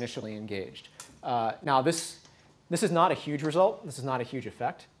people who were initially engaged. Now, this is not a huge result. This is not a huge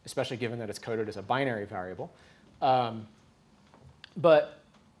effect, especially given that it's coded as a binary variable. But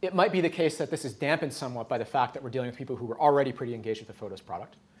it might be the case that this is dampened somewhat by the fact that we're dealing with people who were already pretty engaged with the photos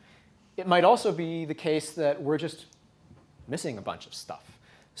product. it might also be the case that we're just missing a bunch of stuff.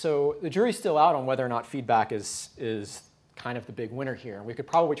 So the jury's still out on whether or not feedback is kind of the big winner here. And we could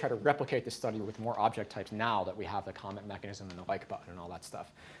probably try to replicate this study with more object types now that we have the comment mechanism and the like button and all that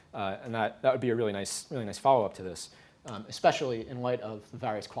stuff. And that would be a really nice follow-up to this, especially in light of the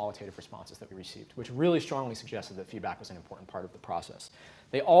various qualitative responses that we received, which really strongly suggested that feedback was an important part of the process.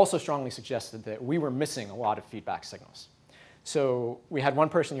 They also strongly suggested that we were missing a lot of feedback signals. So we had one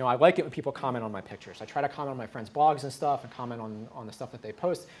person, I like it when people comment on my pictures. I try to comment on my friends' blogs and stuff and comment on the stuff that they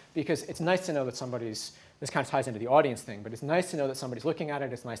post because it's nice to know that somebody's, this kind of ties into the audience thing, but it's nice to know that somebody's looking at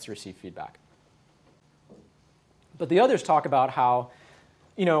it. It's nice to receive feedback. But the others talk about how,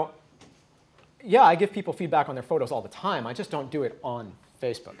 yeah, I give people feedback on their photos all the time. I just don't do it on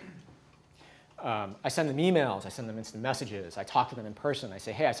Facebook. I send them emails. I send them instant messages. I talk to them in person. I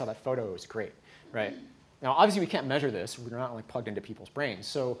say, hey, I saw that photo. It was great, right? Now, obviously, we can't measure this. We're not like plugged into people's brains.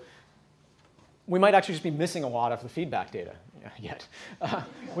 So we might actually just be missing a lot of the feedback data yet.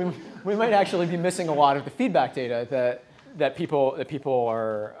 We might actually be missing a lot of the feedback data that people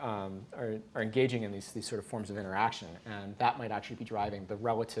are engaging in these sort of forms of interaction. And that might actually be driving the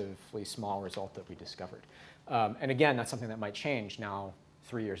relatively small result that we discovered. And again, that's something that might change now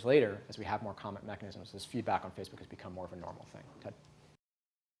 3 years later as we have more comment mechanisms. This feedback on Facebook has become more of a normal thing. Ted?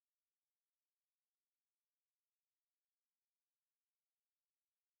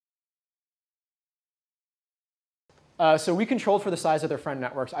 So we controlled for the size of their friend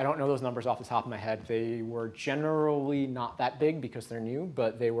networks. I don't know those numbers off the top of my head. They were generally not that big because they're new,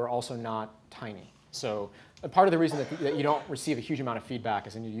 but they were also not tiny. So part of the reason that you don't receive a huge amount of feedback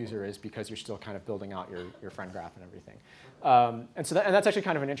as a new user is because you're still kind of building out your friend graph and everything. And that's actually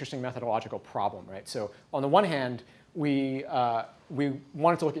kind of an interesting methodological problem, right? So on the one hand, we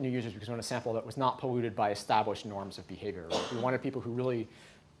wanted to look at new users because we wanted a sample that was not polluted by established norms of behavior. Right? We wanted people who really,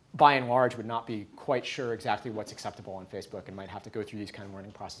 by and large, would not be quite sure exactly what's acceptable on Facebook and might have to go through these kind of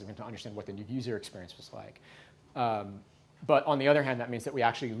learning processes to understand what the new user experience was like. But on the other hand, that means that we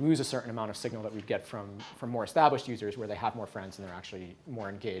actually lose a certain amount of signal that we'd get from more established users where they have more friends and they're actually more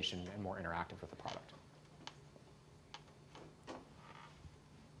engaged and more interactive with the product.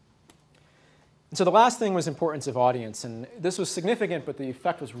 And so the last thing was importance of audience. And this was significant, but the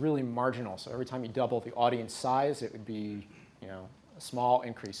effect was really marginal. So every time you double the audience size, it would be a small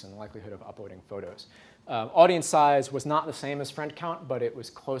increase in the likelihood of uploading photos. Audience size was not the same as friend count, but it was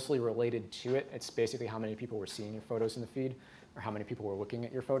closely related to it. It's basically how many people were seeing your photos in the feed or how many people were looking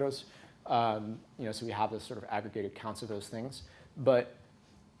at your photos. So we have this sort of aggregated counts of those things. But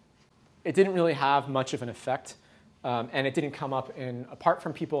it didn't really have much of an effect. And it didn't come up apart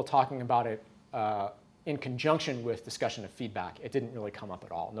from people talking about it in conjunction with discussion of feedback, it didn't really come up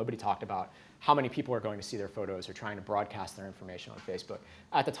at all. Nobody talked about how many people are going to see their photos or trying to broadcast their information on Facebook.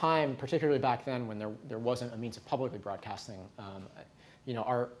 At the time, particularly back then when there wasn't a means of publicly broadcasting,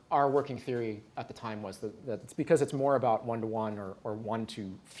 our working theory at the time was that it's because it's more about one-to-one or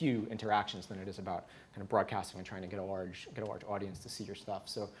one-to-few interactions than it is about kind of broadcasting and trying to get a large audience to see your stuff.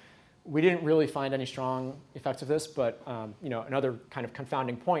 So we didn't really find any strong effects of this, but another kind of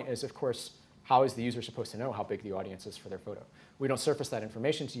confounding point is, of course, how is the user supposed to know how big the audience is for their photo? We don't surface that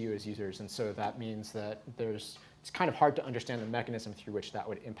information to you as users, and so that means that it's kind of hard to understand the mechanism through which that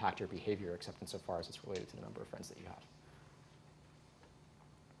would impact your behavior, except insofar as it's related to the number of friends that you have.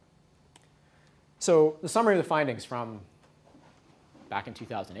 So the summary of the findings from back in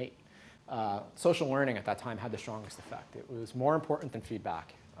 2008. Social learning at that time had the strongest effect. It was more important than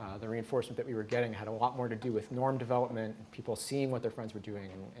feedback. The reinforcement that we were getting had a lot more to do with norm development, and people seeing what their friends were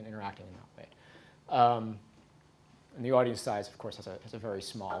doing and interacting in that way. And the audience size, of course, has a very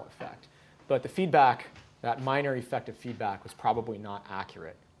small effect. But the feedback, that minor effect of feedback, was probably not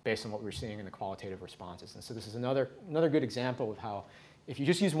accurate based on what we were seeing in the qualitative responses. And so this is another good example of how if you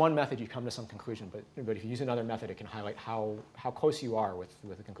just use one method, you come to some conclusion. But if you use another method, it can highlight how close you are with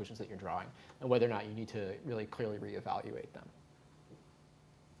the conclusions that you're drawing and whether or not you need to really clearly reevaluate them.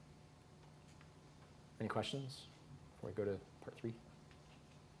 Any questions before we go to part 3?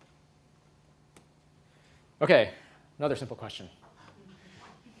 OK, another simple question.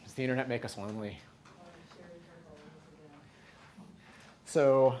 Does the internet make us lonely?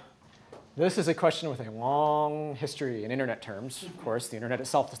 So this is a question with a long history in internet terms. Of course, the internet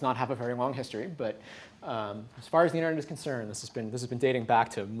itself does not have a very long history. But as far as the internet is concerned, this has been dating back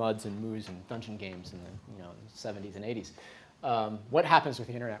to MUDs and MOOs and dungeon games in the 70s and 80s. What happens with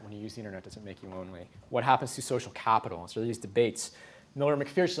the internet when you use the internet? Does it make you lonely? What happens to social capital? So these debates. Miller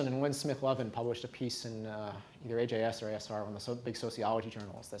McPherson and Lynn Smith-Levin published a piece in either AJS or ASR, one of the big sociology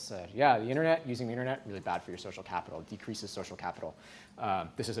journals, that said, yeah, using the internet, really bad for your social capital, decreases social capital.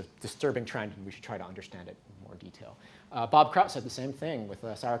 This is a disturbing trend, and we should try to understand it in more detail. Bob Kraut said the same thing with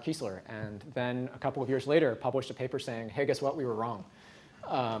Sarah Kiesler, and then a couple of years later published a paper saying, hey, guess what, we were wrong.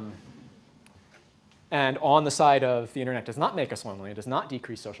 And on the side of the internet does not make us lonely, it does not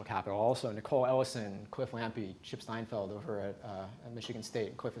decrease social capital. Also, Nicole Ellison, Cliff Lampe, Chip Steinfeld over at Michigan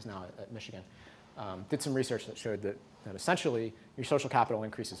State, Cliff is now at Michigan, did some research that showed that essentially your social capital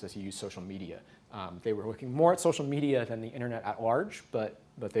increases as you use social media. They were looking more at social media than the internet at large, but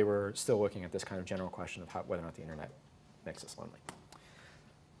they were still looking at this kind of general question of whether or not the internet makes us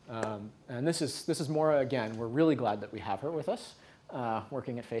lonely. And this is Maura again. We're really glad that we have her with us.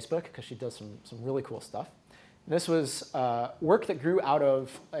 Working at Facebook, because she does some really cool stuff. This was work that grew out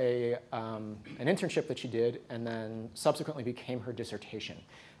of an internship that she did and then subsequently became her dissertation.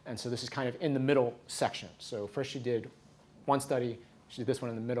 And so this is kind of in the middle section. So first she did one study, she did this one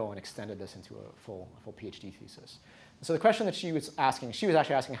in the middle and extended this into a full PhD thesis. So the question that she was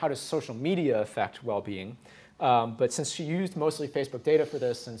actually asking, how does social media affect well-being? But since she used mostly Facebook data for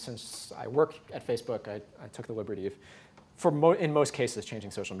this, and since I work at Facebook, I took the liberty of, in most cases, changing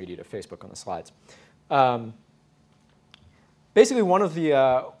social media to Facebook on the slides. Basically, one of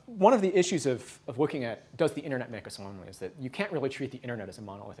the issues of looking at does the internet make us lonely is that you can't really treat the internet as a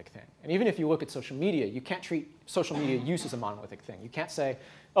monolithic thing. And even if you look at social media, you can't treat social media use as a monolithic thing. You can't say,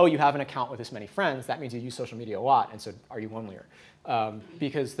 oh, you have an account with this many friends, that means you use social media a lot, and so are you lonelier?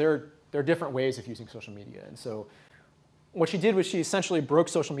 Because there are different ways of using social media. And so what she did was she essentially broke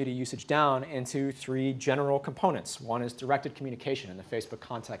social media usage down into 3 general components. One is directed communication. In the Facebook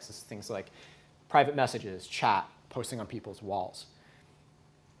context, is things like private messages, chat, posting on people's walls.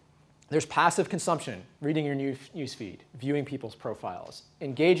 There's passive consumption, reading your news feed, viewing people's profiles,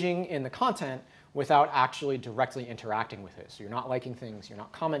 engaging in the content without actually directly interacting with it. So you're not liking things, you're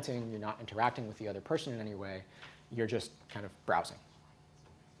not commenting, you're not interacting with the other person in any way. You're just kind of browsing.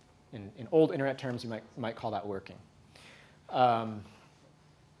 In old internet terms, you might call that lurking. And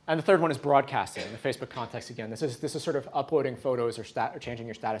the third one is broadcasting. In the Facebook context, again, this is sort of uploading photos or changing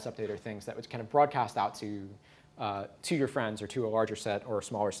your status update or things that would kind of broadcast out to your friends or to a larger set or a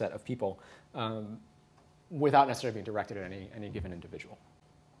smaller set of people without necessarily being directed at any given individual.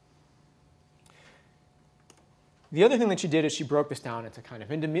 The other thing that she did is she broke this down into kind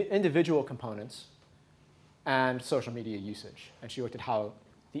of individual components and social media usage. And she looked at how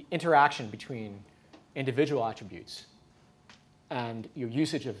the interaction between individual attributes and your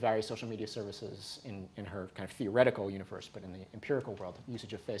usage of various social media services in her kind of theoretical universe, but in the empirical world,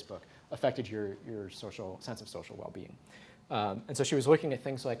 usage of Facebook affected your social sense of social well-being. And so she was looking at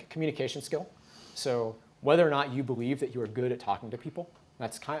things like communication skill. So whether or not you believe that you are good at talking to people,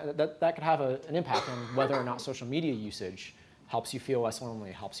 that could have an impact on whether or not social media usage helps you feel less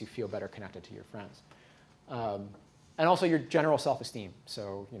lonely, helps you feel better connected to your friends. And also your general self-esteem.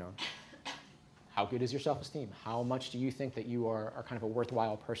 So, how good is your self-esteem? How much do you think that you are kind of a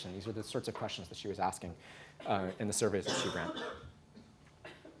worthwhile person? These are the sorts of questions that she was asking in the surveys that she ran.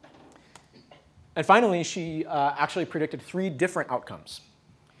 And finally, she actually predicted 3 different outcomes.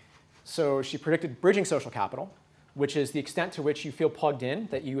 So she predicted bridging social capital, which is the extent to which you feel plugged in,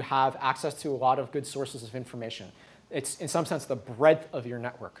 that you have access to a lot of good sources of information. It's, in some sense, the breadth of your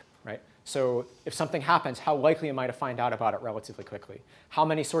network, right? So if something happens, how likely am I to find out about it relatively quickly? How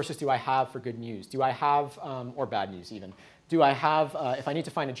many sources do I have for good news? Do I have, or bad news even, do I have, if I need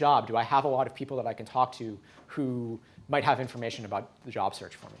to find a job, do I have a lot of people that I can talk to who might have information about the job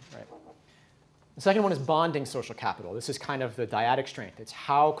search for me, right? The second one is bonding social capital. This is kind of the dyadic strength. It's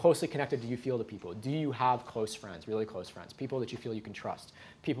how closely connected do you feel to people? Do you have close friends, really close friends, people that you feel you can trust,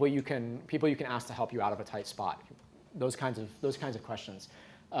 people you can ask to help you out of a tight spot, those kinds of questions.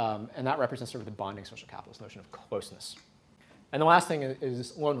 And that represents sort of the bonding social capital, this notion of closeness. And the last thing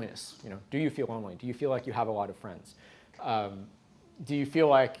is loneliness. Do you feel lonely? Do you feel like you have a lot of friends? Do you feel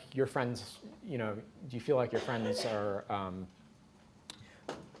like your friends,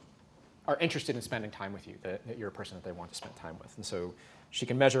 are interested in spending time with you, that you're a person that they want to spend time with? And so she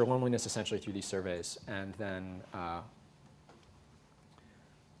can measure loneliness essentially through these surveys and then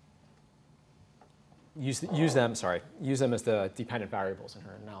use them as the dependent variables in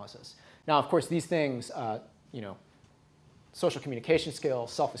her analysis. Now, of course, these things, social communication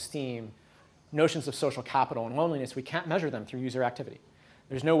skills, self-esteem, notions of social capital and loneliness, we can't measure them through user activity.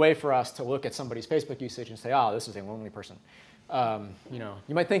 There's no way for us to look at somebody's Facebook usage and say, oh, this is a lonely person.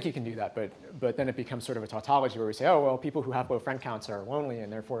 You might think you can do that, but then it becomes sort of a tautology where we say, oh, well, people who have low friend counts are lonely,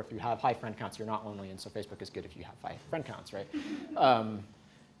 and therefore if you have high friend counts, you're not lonely, and so Facebook is good if you have high friend counts, right?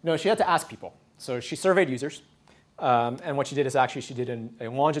 No, she had to ask people. So she surveyed users, and what she did is actually she did a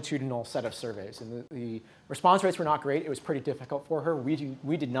longitudinal set of surveys, and the response rates were not great. It was pretty difficult for her.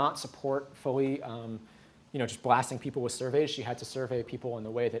 We did not support fully just blasting people with surveys. She had to survey people in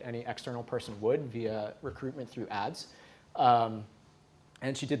the way that any external person would via recruitment through ads. And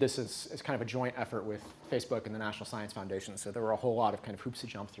she did this as kind of a joint effort with Facebook and the National Science Foundation, so there were a whole lot of kind of hoops to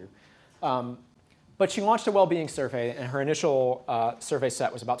jump through. But she launched a well-being survey, and her initial survey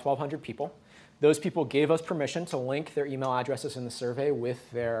set was about 1,200 people. Those people gave us permission to link their email addresses in the survey with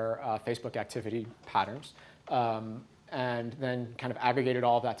their Facebook activity patterns, and then kind of aggregated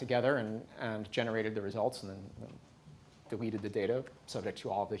all of that together and generated the results, and then deleted the data subject to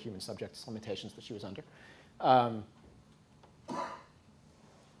all of the human subjects limitations that she was under.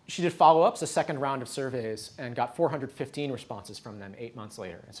 She did follow-ups, a second round of surveys, and got 415 responses from them 8 months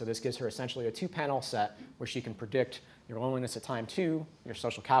later. And so this gives her essentially a two-panel set where she can predict your loneliness at time 2, your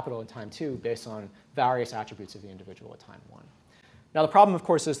social capital at time 2, based on various attributes of the individual at time 1. Now the problem, of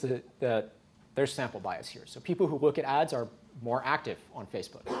course, is that there's sample bias here. So people who look at ads are more active on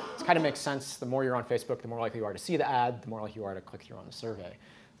Facebook. This kind of makes sense. The more you're on Facebook, the more likely you are to see the ad, the more likely you are to click through on the survey.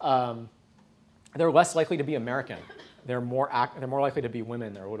 They're less likely to be American. They're more likely to be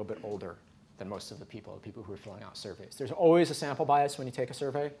women. They're a little bit older than most of the people who are filling out surveys. There's always a sample bias when you take a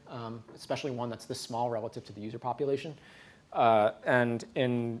survey, especially one that's this small relative to the user population. And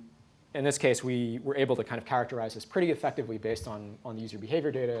in this case, we were able to kind of characterize this pretty effectively based on the user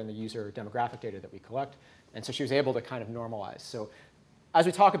behavior data and the user demographic data that we collect. And so she was able to kind of normalize. So as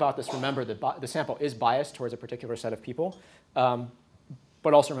we talk about this, remember that the sample is biased towards a particular set of people.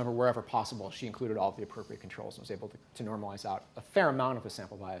 But also remember, wherever possible, she included all of the appropriate controls and was able to normalize out a fair amount of the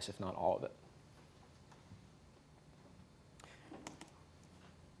sample bias, if not all of it.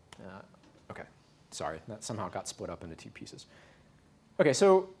 OK, sorry, that somehow got split up into 2 pieces. OK,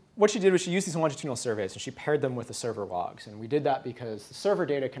 so what she did was she used these longitudinal surveys, and she paired them with the server logs. And we did that because the server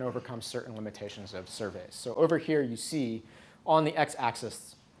data can overcome certain limitations of surveys. So over here, you see on the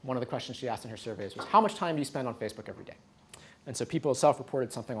x-axis, one of the questions she asked in her surveys was, how much time do you spend on Facebook every day? And so people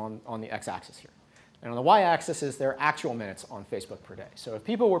self-reported something on the x-axis here. And on the y-axis is their actual minutes on Facebook per day. So if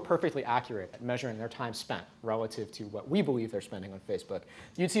people were perfectly accurate at measuring their time spent relative to what we believe they're spending on Facebook,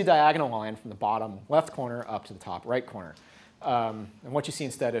 you'd see a diagonal line from the bottom left corner up to the top right corner. And what you see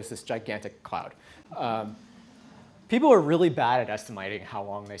instead is this gigantic cloud. People are really bad at estimating how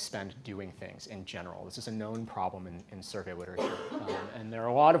long they spend doing things in general. This is a known problem in survey literature. And there are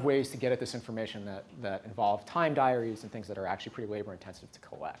a lot of ways to get at this information that involve time diaries and things that are actually pretty labor intensive to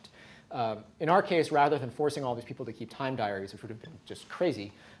collect. In our case, rather than forcing all these people to keep time diaries, which would have been just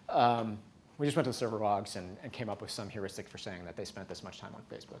crazy, we just went to the server logs and came up with some heuristic for saying that they spent this much time on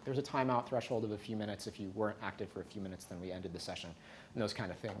Facebook. There's a timeout threshold of a few minutes. If you weren't active for a few minutes, then we ended the session, and those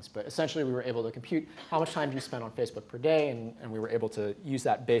kind of things. But essentially, we were able to compute how much time do you spend on Facebook per day, and we were able to use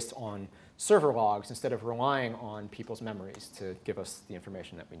that based on server logs instead of relying on people's memories to give us the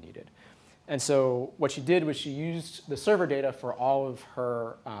information that we needed. And so what she did was she used the server data for all of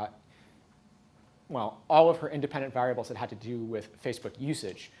her independent variables that had to do with Facebook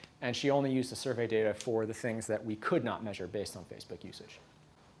usage. And she only used the survey data for the things that we could not measure based on Facebook usage.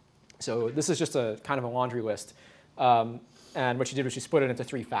 So this is just a kind of a laundry list. And what she did was she split it into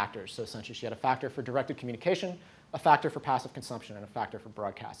 3 factors. So essentially, she had a factor for directed communication, a factor for passive consumption, and a factor for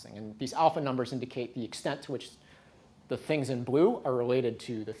broadcasting. And these alpha numbers indicate the extent to which the things in blue are related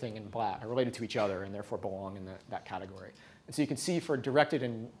to the thing in black, are related to each other, and therefore belong in that category. And so you can see for directed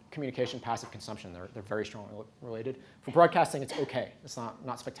and communication, passive consumption, they're very strongly related. For broadcasting, it's OK. It's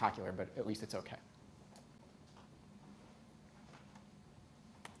not spectacular, but at least it's OK.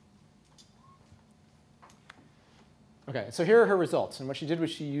 OK, so here are her results. And what she did was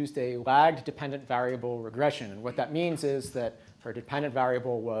she used a lagged dependent variable regression. And what that means is that her dependent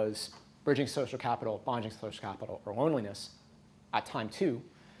variable was bridging social capital, bonding social capital, or loneliness at time 2.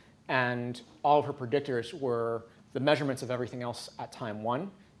 And all of her predictors were the measurements of everything else at time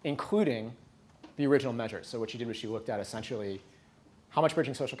 1, including the original measures. So what she did was she looked at essentially how much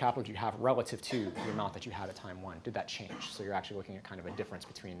bridging social capital do you have relative to the amount that you had at time 1. Did that change? So you're actually looking at kind of a difference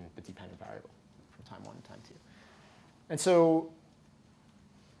between the dependent variable from time 1 and time 2. And so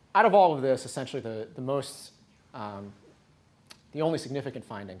out of all of this, essentially the only significant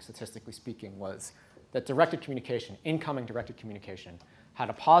finding, statistically speaking, was that directed communication, incoming directed communication, had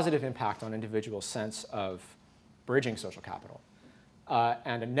a positive impact on individuals' sense of bridging social capital.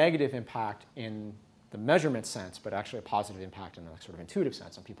 and a negative impact in the measurement sense, but actually a positive impact in the sort of intuitive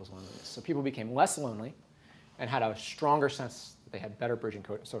sense on people's loneliness. So people became less lonely and had a stronger sense that they had better bridging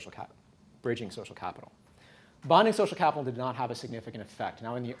social capital. Bonding social capital did not have a significant effect.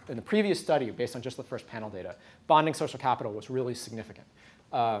 Now, in the previous study, based on just the first panel data, bonding social capital was really significant.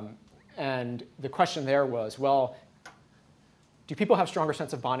 And the question there was, well, do people have stronger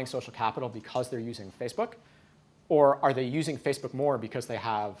sense of bonding social capital because they're using Facebook? Or are they using Facebook more because they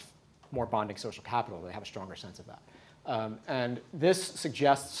have more bonding social capital? They have a stronger sense of that. And this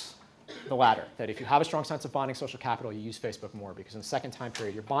suggests the latter, that if you have a strong sense of bonding social capital, you use Facebook more, because in the second time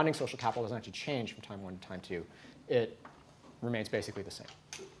period, your bonding social capital doesn't actually change from time 1 to time 2. It remains basically the same.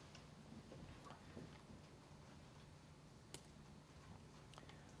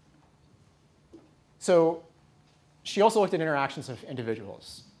 So she also looked at interactions of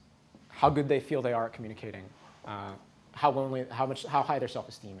individuals, how good they feel they are at communicating, how lonely, how high their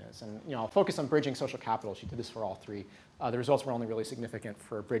self-esteem is. And I'll focus on bridging social capital. She did this for all three. The results were only really significant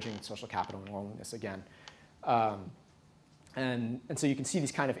for bridging social capital and loneliness again. And so you can see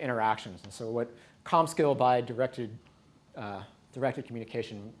these kind of interactions. And so what ComSkill by directed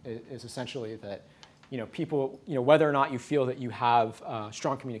communication is essentially that people, whether or not you feel that you have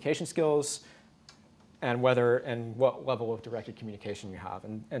strong communication skills, and what level of directed communication you have.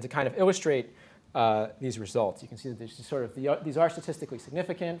 And to kind of illustrate these results, you can see that these are statistically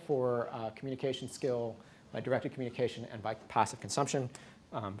significant for communication skill by directed communication and by passive consumption.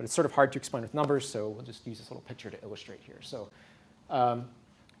 But it's sort of hard to explain with numbers, so we'll just use this little picture to illustrate here. So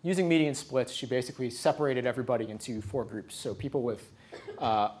using median splits, she basically separated everybody into 4 groups. So people with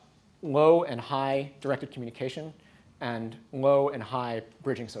low and high directed communication, and low and high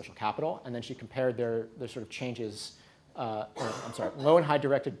bridging social capital. And then she compared their sort of changes, low and high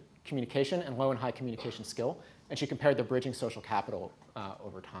directed communication and low and high communication skill. And she compared the bridging social capital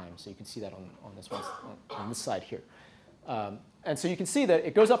over time. So you can see that on this side here. And so you can see that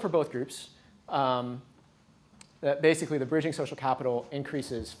it goes up for both groups. That basically the bridging social capital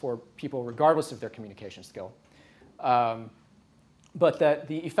increases for people regardless of their communication skill. But that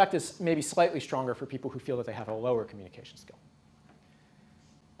the effect is maybe slightly stronger for people who feel that they have a lower communication skill.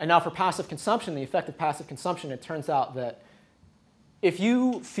 And now for passive consumption, the effect of passive consumption, it turns out that if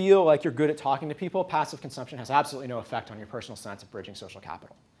you feel like you're good at talking to people, passive consumption has absolutely no effect on your personal sense of bridging social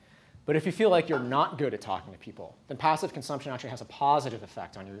capital. But if you feel like you're not good at talking to people, then passive consumption actually has a positive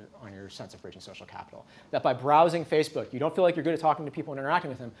effect on your sense of bridging social capital. That by browsing Facebook, you don't feel like you're good at talking to people and interacting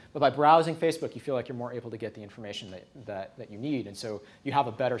with them, but by browsing Facebook, you feel like you're more able to get the information that you need. And so you have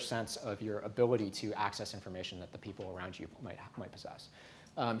a better sense of your ability to access information that the people around you might possess.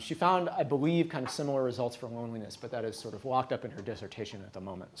 She found, I believe, kind of similar results for loneliness, but that is sort of locked up in her dissertation at the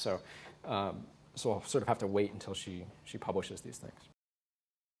moment. So I'll sort of have to wait until she publishes these things.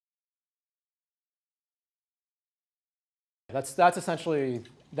 That's essentially,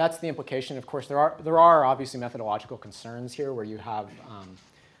 that's the implication. Of course, there are obviously methodological concerns here where you have,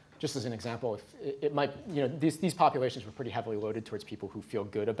 just as an example, it might, these populations were pretty heavily loaded towards people who feel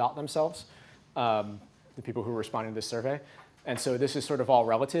good about themselves, the people who are responding to this survey. And so this is sort of all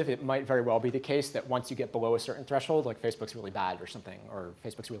relative. It might very well be the case that once you get below a certain threshold, like Facebook's really bad or something, or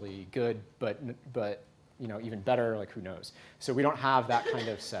Facebook's really good, but even better, like who knows. So we don't have that kind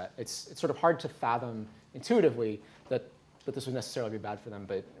of set. It's sort of hard to fathom intuitively that this would necessarily be bad for them,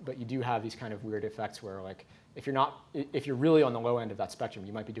 but you do have these kind of weird effects where, like, if you're really on the low end of that spectrum,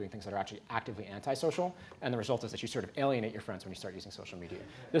 you might be doing things that are actually actively antisocial, and the result is that you sort of alienate your friends when you start using social media.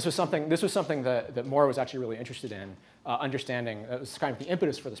 This was something that Maura was actually really interested in understanding. That was kind of the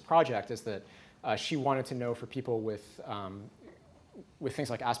impetus for this project, is that she wanted to know for people with things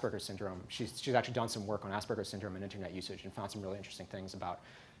like Asperger's syndrome. She's actually done some work on Asperger's syndrome and internet usage and found some really interesting things about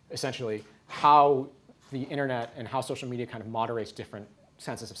essentially how the internet and how social media kind of moderates different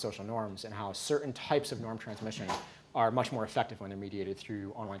senses of social norms, and how certain types of norm transmission are much more effective when they're mediated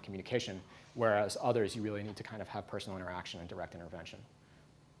through online communication, whereas others you really need to kind of have personal interaction and direct intervention.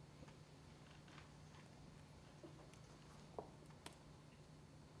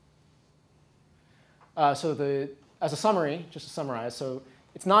 As a summary, just to summarize, so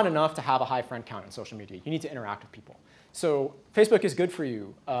it's not enough to have a high friend count in social media. You need to interact with people. So Facebook is good for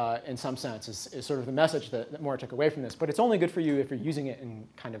you in some sense, is sort of the message that Maura took away from this. But it's only good for you if you're using it in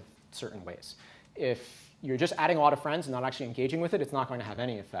kind of certain ways. If you're just adding a lot of friends and not actually engaging with it, it's not going to have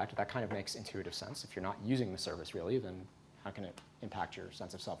any effect. That kind of makes intuitive sense. If you're not using the service really, then how can it impact your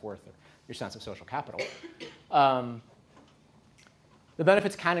sense of self-worth or your sense of social capital? The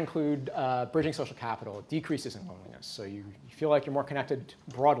benefits can include bridging social capital, decreases in loneliness. So you feel like you're more connected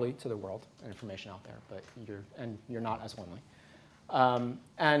broadly to the world and information out there, but you're not as lonely. and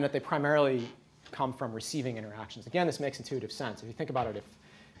that they primarily come from receiving interactions. Again, this makes intuitive sense. If you think about it,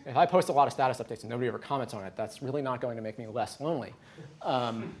 if I post a lot of status updates and nobody ever comments on it, that's really not going to make me less lonely.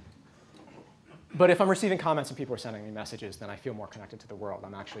 But if I'm receiving comments and people are sending me messages, then I feel more connected to the world.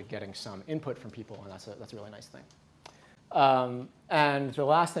 I'm actually getting some input from people, and that's a really nice thing. And the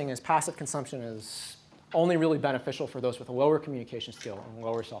last thing is passive consumption is only really beneficial for those with a lower communication skill and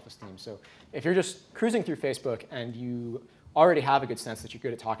lower self-esteem. So if you're just cruising through Facebook and you already have a good sense that you're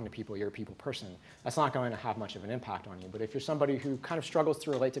good at talking to people, you're a people person, that's not going to have much of an impact on you. But if you're somebody who kind of struggles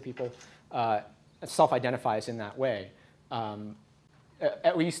to relate to people, self-identifies in that way,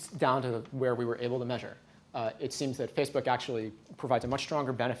 at least down to where we were able to measure, it seems that Facebook actually provides a much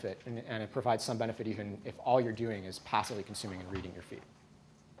stronger benefit, and it provides some benefit even if all you're doing is passively consuming and reading your feed.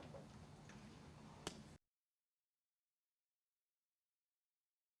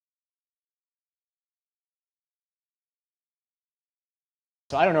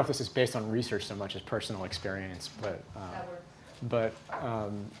 So I don't know if this is based on research so much as personal experience, but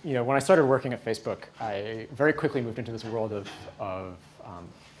you know, when I started working at Facebook, I very quickly moved into this world of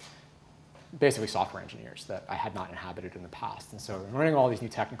basically software engineers that I had not inhabited in the past. And so I'm learning all these new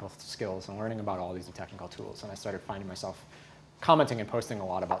technical skills and learning about all these new technical tools. And I started finding myself commenting and posting a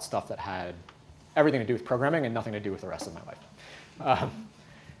lot about stuff that had everything to do with programming and nothing to do with the rest of my life.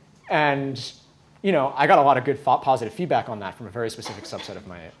 And you know, I got a lot of good positive feedback on that from a very specific subset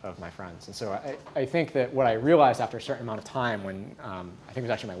of my friends. And so I think that what I realized after a certain amount of time when, I think it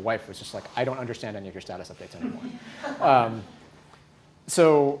was actually my wife, was just like, I don't understand any of your status updates anymore.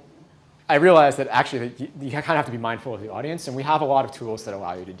 So I realized that actually that you kind of have to be mindful of the audience. And we have a lot of tools that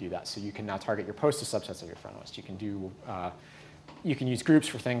allow you to do that. So you can now target your posts to subsets of your friend list. You can do, you can use groups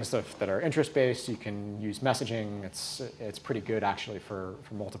for things that are interest-based. You can use messaging. It's pretty good, actually, for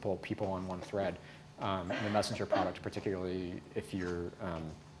multiple people on one thread in the Messenger product, particularly if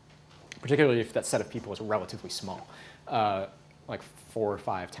that set of people is relatively small, like 4,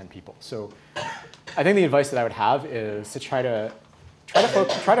 5, 10 people. So I think the advice that I would have is to try to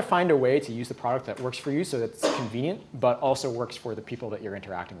find a way to use the product that works for you so that it's convenient, but also works for the people that you're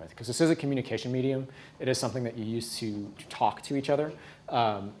interacting with. Because this is a communication medium. It is something that you use to talk to each other.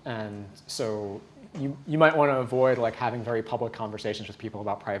 And so you might want to avoid like having very public conversations with people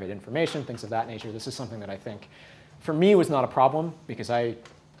about private information, things of that nature. This is something that I think, for me, was not a problem because I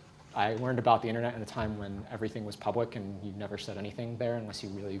learned about the internet in a time when everything was public and you never said anything there unless you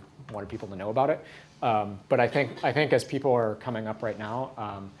really wanted people to know about it. But I think as people are coming up right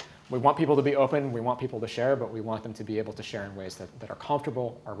now, we want people to be open, we want people to share, but we want them to be able to share in ways that are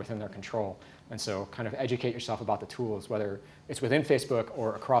comfortable or within their control. And so kind of educate yourself about the tools, whether it's within Facebook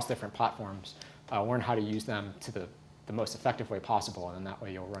or across different platforms. Learn how to use them to the most effective way possible, and then that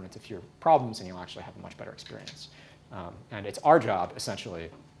way you'll run into fewer problems and you'll actually have a much better experience. And it's our job, essentially,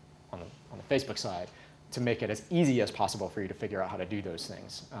 on the Facebook side, to make it as easy as possible for you to figure out how to do those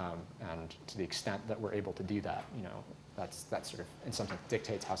things. And to the extent that we're able to do that, you know, that's sort of in some sense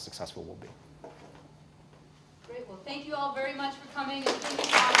dictates how successful we'll be. Great. Well, thank you all very much for coming. And thank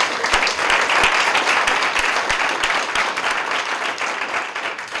you all.